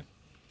 Okay.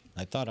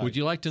 Would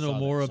you like to know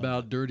more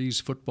about Dirty's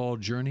football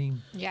journey?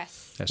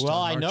 Yes. As well,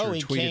 Todd I know Archer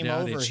he tweeted came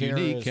out, over it's here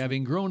unique.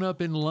 Having grown up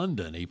in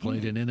London, he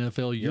played in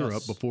NFL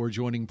Europe before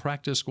joining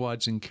practice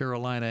squads in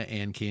Carolina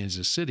and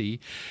Kansas City.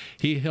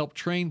 He helped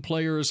train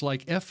players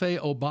like F.A.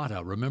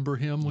 Obata. Remember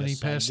him when he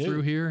passed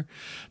through here?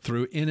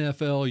 Through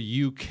NFL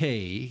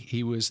UK,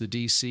 he was the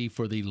DC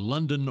for the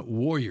London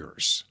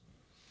Warriors.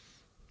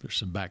 There's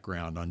some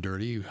background on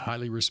Dirty,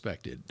 highly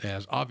respected,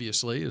 as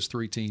obviously as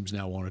three teams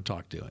now want to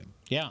talk to him.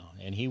 Yeah,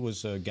 and he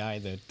was a guy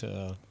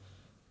that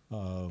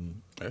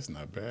that's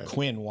not bad.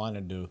 Quinn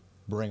wanted to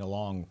bring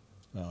along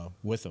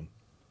with him.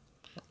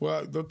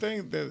 Well, the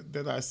thing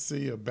that I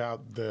see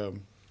about the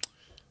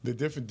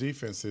different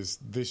defenses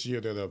this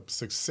year that are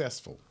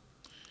successful,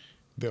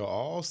 they're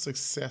all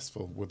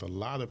successful with a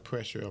lot of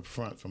pressure up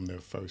front from their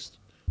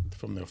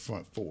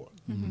front four.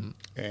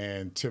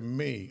 And to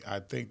me, I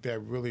think that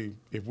really,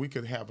 if we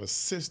could have a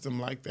system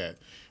like that,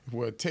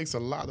 where it takes a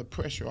lot of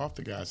pressure off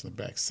the guys in the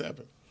back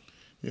seven,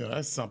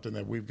 that's something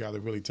that we've got to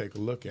really take a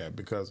look at,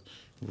 because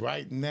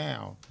right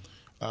now,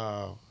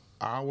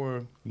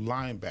 our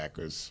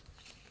linebackers,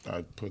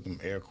 I put them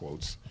air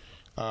quotes,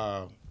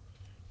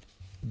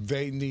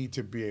 they need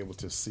to be able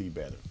to see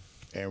better.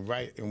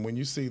 And when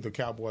you see the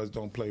Cowboys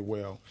don't play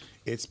well,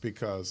 it's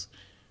because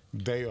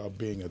they are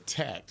being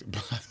attacked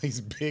by these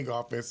big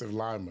offensive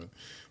linemen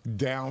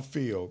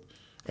downfield,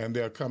 and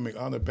they're coming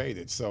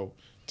unabated. So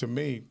to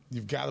me,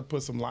 you've got to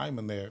put some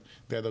linemen there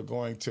that are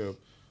going to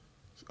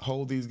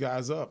hold these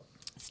guys up.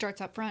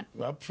 Starts up front.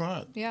 Up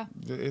front. Yeah.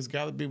 It's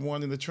got to be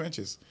one in the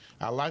trenches.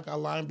 I like our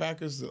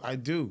linebackers. I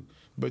do.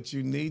 But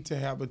you need to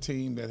have a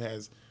team that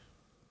has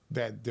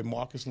that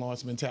DeMarcus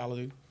Lawrence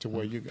mentality to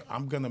where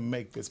I'm going to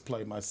make this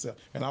play myself.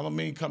 And I don't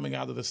mean going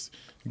out of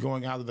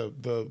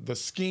the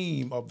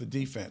scheme of the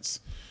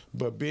defense,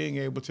 but being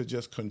able to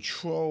just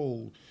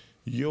control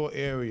your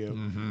area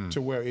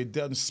to where it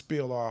doesn't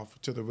spill off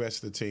to the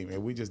rest of the team.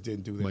 And we just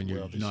didn't do that when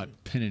well you're not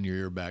pinning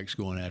your earbacks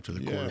going after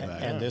the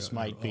quarterback. And this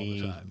might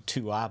be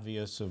too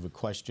obvious of a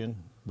question,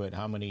 but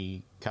how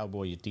many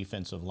Cowboys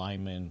defensive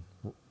linemen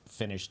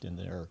finished in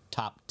their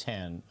top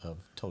 10 of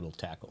total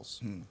tackles?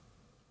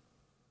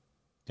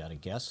 Got a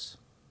guess?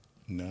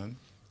 None.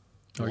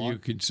 Are you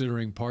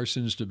considering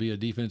Parsons to be a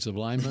defensive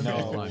lineman or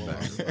a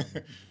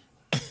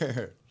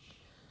linebacker?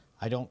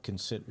 I don't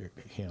consider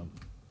him.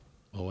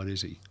 Oh, what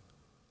is he?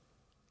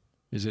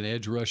 Is an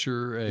edge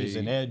rusher? He's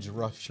an edge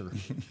rusher.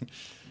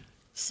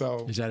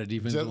 So is that a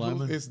defensive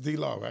lineman? It's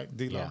D-Law, right?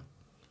 D-Law.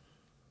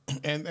 Yeah.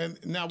 And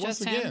now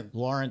once again,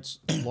 Lawrence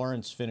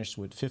finished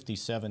with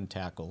 57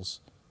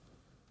 tackles.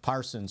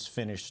 Parsons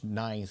finished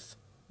 9th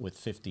with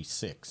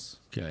 56.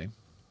 Okay.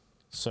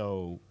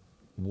 So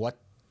what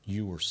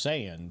you were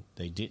saying,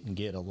 they didn't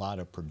get a lot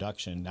of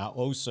production. Now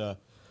Osa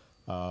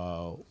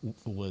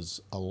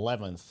was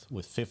 11th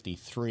with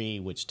 53,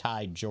 which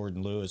tied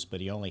Jordan Lewis,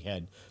 but he only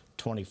had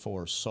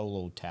 24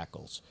 solo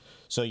tackles.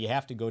 So you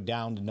have to go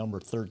down to number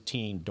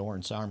 13,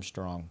 Dorrance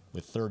Armstrong,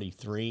 with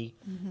 33,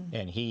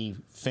 and he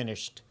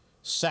finished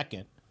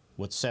 2nd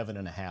with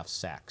 7.5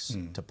 sacks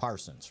to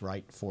Parsons,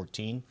 right?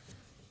 14.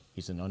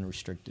 He's an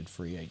unrestricted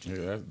free agent.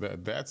 Yeah,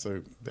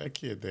 that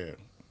kid there.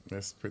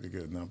 That's pretty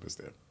good numbers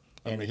there.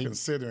 I mean,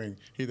 considering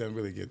he doesn't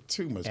really get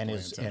too much playing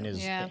time.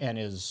 And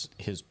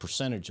his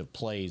percentage of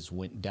plays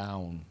went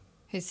down.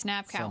 His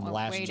snap count went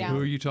last way year. down.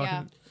 Who are you talking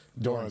yeah. about?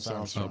 Dorrance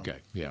Armstrong. Okay,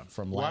 yeah.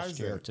 From last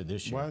year to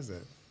this year. Why is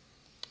that?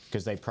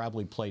 Because they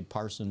probably played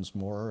Parsons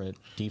more at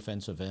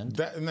defensive end.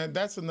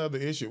 That's another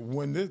issue.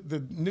 When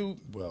the new,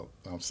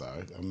 I'm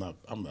sorry,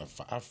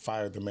 I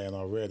fired the man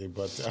already,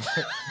 but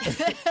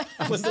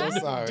I'm so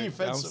sorry.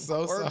 I'm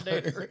so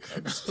sorry.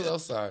 I'm so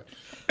sorry.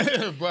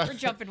 But, we're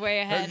jumping way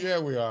ahead. Yeah,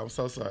 we are. I'm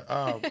so sorry.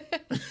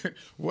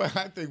 Well,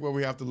 I think what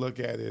we have to look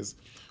at is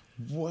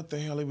what the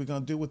hell are we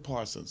going to do with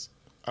Parsons?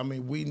 I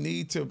mean, we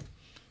need to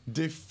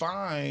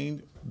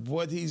define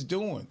what he's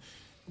doing.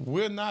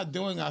 We're not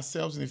doing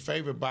ourselves any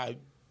favor by,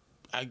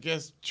 I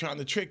guess, trying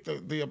to trick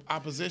the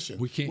opposition.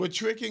 We're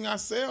tricking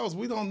ourselves.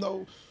 We don't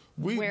know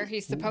where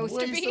he's supposed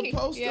to be.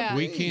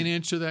 We can't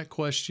answer that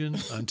question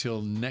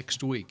until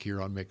next week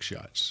here on Mick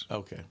Shots.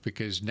 Okay.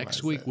 Because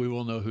next week we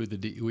will know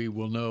we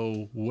will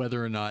know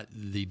whether or not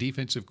the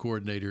defensive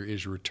coordinator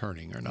is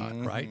returning or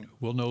not. Right?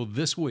 We'll know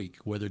this week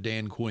whether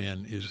Dan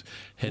Quinn is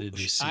headed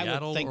to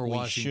Seattle or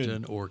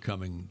Washington or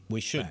coming. We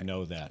should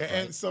know that.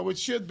 And so it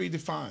should be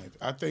defined.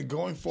 I think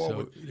going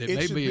forward,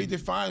 it should be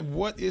defined.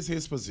 What is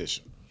his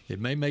position? It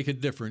may make a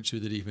difference who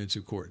the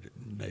defensive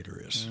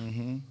coordinator is.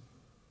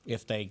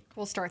 If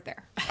we'll start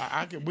there.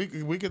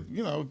 We could,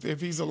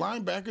 if he's a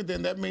linebacker,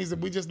 then that means that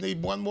we just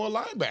need one more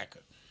linebacker,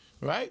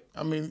 right?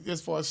 I mean,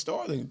 as far as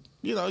starting,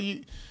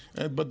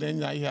 but then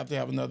now you have to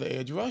have another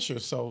edge rusher.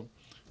 So,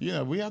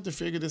 we have to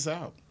figure this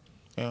out.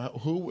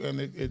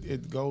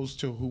 It goes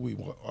to who we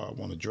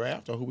want to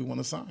draft or who we want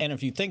to sign. And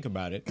if you think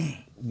about it,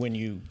 when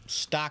you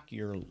stock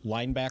your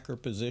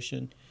linebacker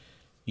position,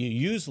 you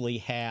usually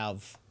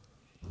have.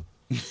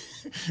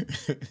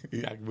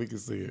 Yeah, we can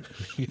see it.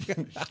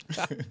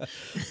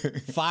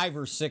 5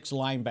 or 6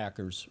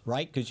 linebackers,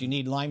 right? Because you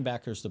need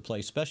linebackers to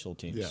play special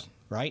teams,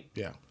 right?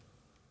 Yeah.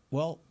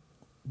 Well,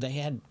 they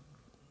had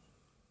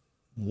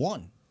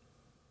 1.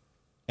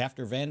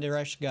 After Van Der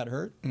Esch got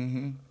hurt,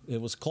 it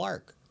was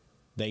Clark.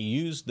 They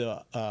used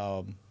the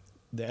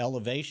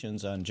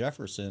elevations on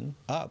Jefferson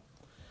up.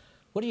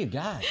 What do you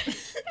got?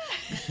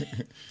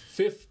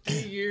 50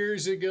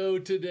 years ago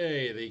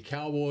today, the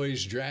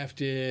Cowboys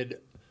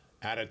drafted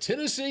out of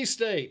Tennessee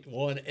State,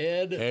 one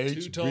Ed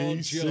Too Tall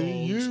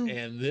Jones,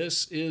 and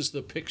this is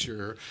the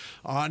picture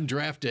on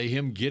draft day,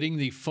 him getting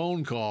the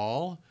phone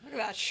call. Look at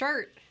that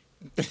shirt.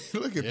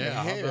 Look at the hair.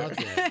 How about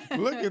that?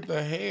 Look at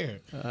the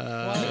hair.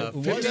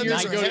 50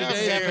 years ago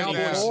today, the Cowboys,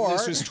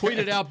 this was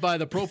tweeted out by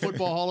the Pro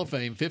Football Hall of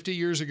Fame. 50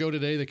 years ago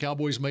today, the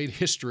Cowboys made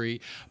history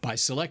by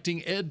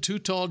selecting Ed Too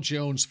Tall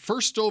Jones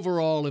first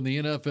overall in the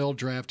NFL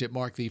draft. It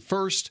marked the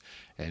first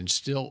and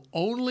still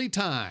only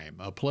time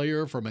a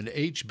player from an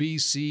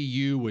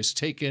HBCU was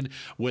taken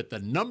with the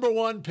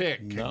 #1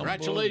 pick.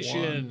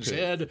 Congratulations, pick.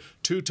 Ed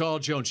Too Tall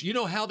Jones. You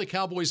know how the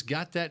Cowboys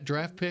got that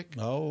draft pick?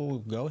 Oh,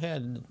 go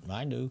ahead.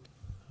 I knew.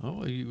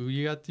 Oh,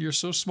 you're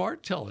so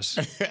smart. Tell us.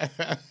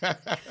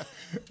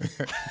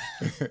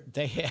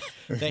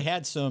 They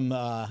had some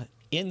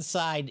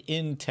inside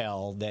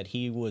intel that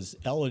he was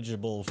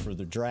eligible for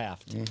the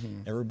draft.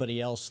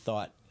 Everybody else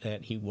thought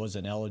that he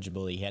wasn't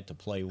eligible. He had to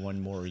play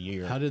one more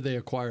year. How did they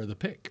acquire the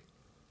pick?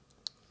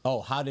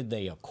 Oh, how did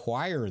they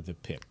acquire the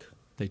pick?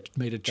 They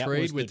made a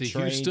trade with the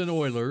Houston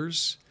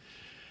Oilers,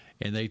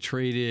 and they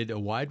traded a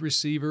wide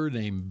receiver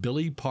named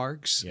Billy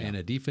Parks and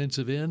a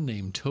defensive end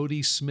named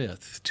Tody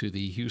Smith to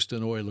the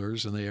Houston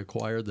Oilers, and they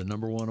acquired the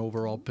 #1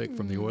 overall pick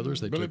from the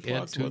Oilers. They took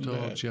Ed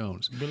Tuttle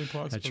Jones. Billy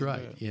Parks. That's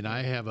right. Bad. And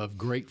I have a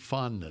great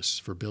fondness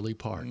for Billy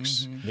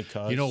Parks.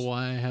 Because you know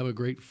why I have a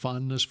great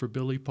fondness for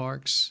Billy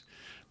Parks?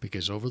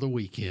 Because over the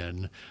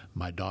weekend,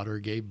 my daughter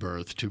gave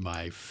birth to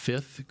my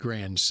 5th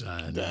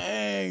grandson.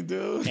 Dang,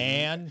 dude.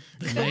 And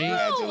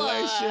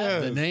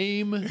congratulations. The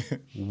name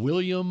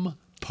William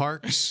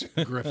Parks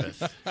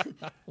Griffith.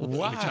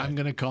 Why? Which I'm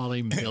going to call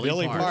him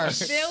Billy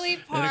Parks. Billy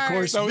Parks. And of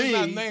course, So he's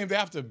not me. named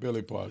after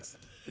Billy Parks.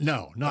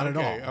 No, not at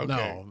all. Okay.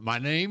 No, my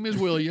name is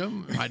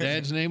William. My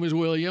dad's name is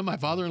William. My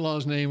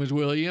father-in-law's name is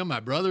William. My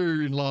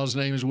brother-in-law's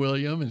name is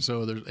William,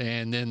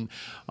 and then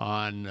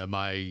on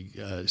my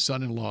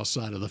son-in-law's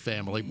side of the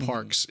family,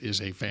 Parks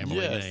is a family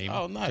name.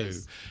 Oh,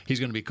 nice. Too. He's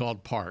going to be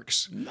called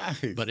Parks.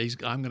 Nice. But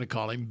I'm going to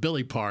call him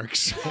Billy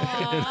Parks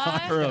Aww, in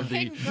honor of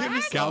the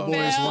congrats,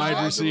 Cowboys Bill.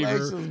 wide receiver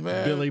Congratulations,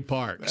 man. Billy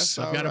Parks. That's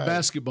I've got all a right.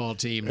 basketball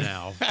team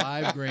now.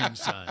 5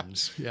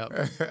 grandsons.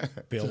 Yep.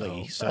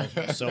 Billy. So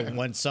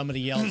when somebody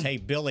yells, "Hey,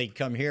 Billy,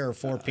 come here,"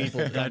 4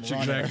 people come That's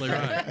running. exactly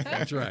right.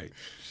 That's right.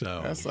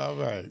 So That's all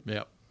right.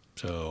 Yep.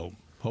 So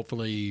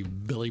hopefully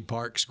Billy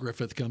Parks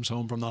Griffith comes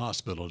home from the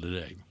hospital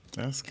today.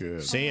 That's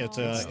good. See, it's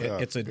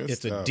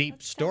a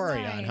deep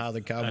story on how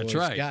the Cowboys That's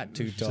right. got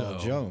Tuttle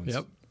Jones.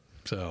 Yep.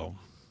 So,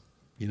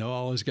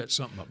 always got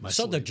something up my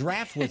So sleeve. the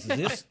draft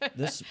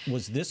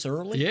was this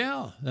early?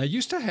 Yeah, they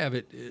used to have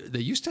it. They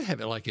used to have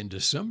it like in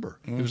December.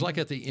 It was like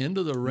at the end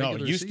of the regular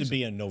No, it used season. to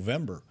be in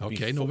November.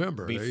 Okay,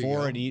 November. There you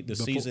Before go. the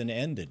season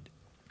ended.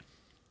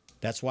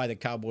 That's why the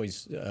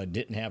Cowboys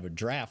didn't have a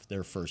draft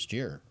their first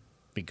year,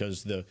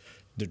 because the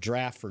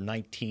draft for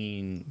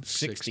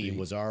 1960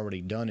 was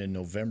already done in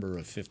November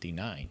of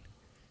 '59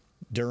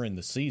 during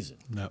the season.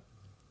 No.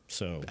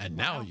 So and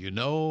now you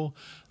know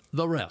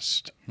the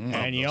rest.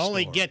 And you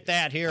only get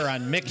that here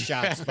on Mick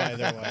Shots, by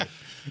the way.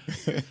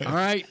 All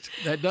right,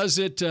 that does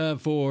it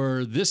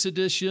for this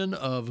edition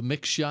of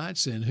Mick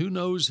Shots, and who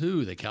knows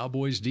who the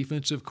Cowboys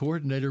defensive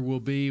coordinator will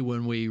be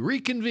when we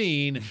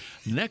reconvene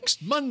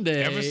next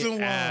Monday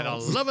at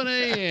 11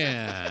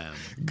 a.m.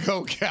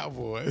 Go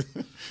Cowboys.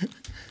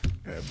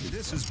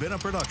 This has been a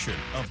production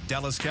of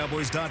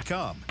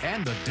DallasCowboys.com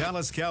and the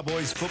Dallas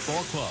Cowboys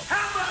Football Club.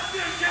 How about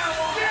this,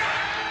 Cowboys? Yeah!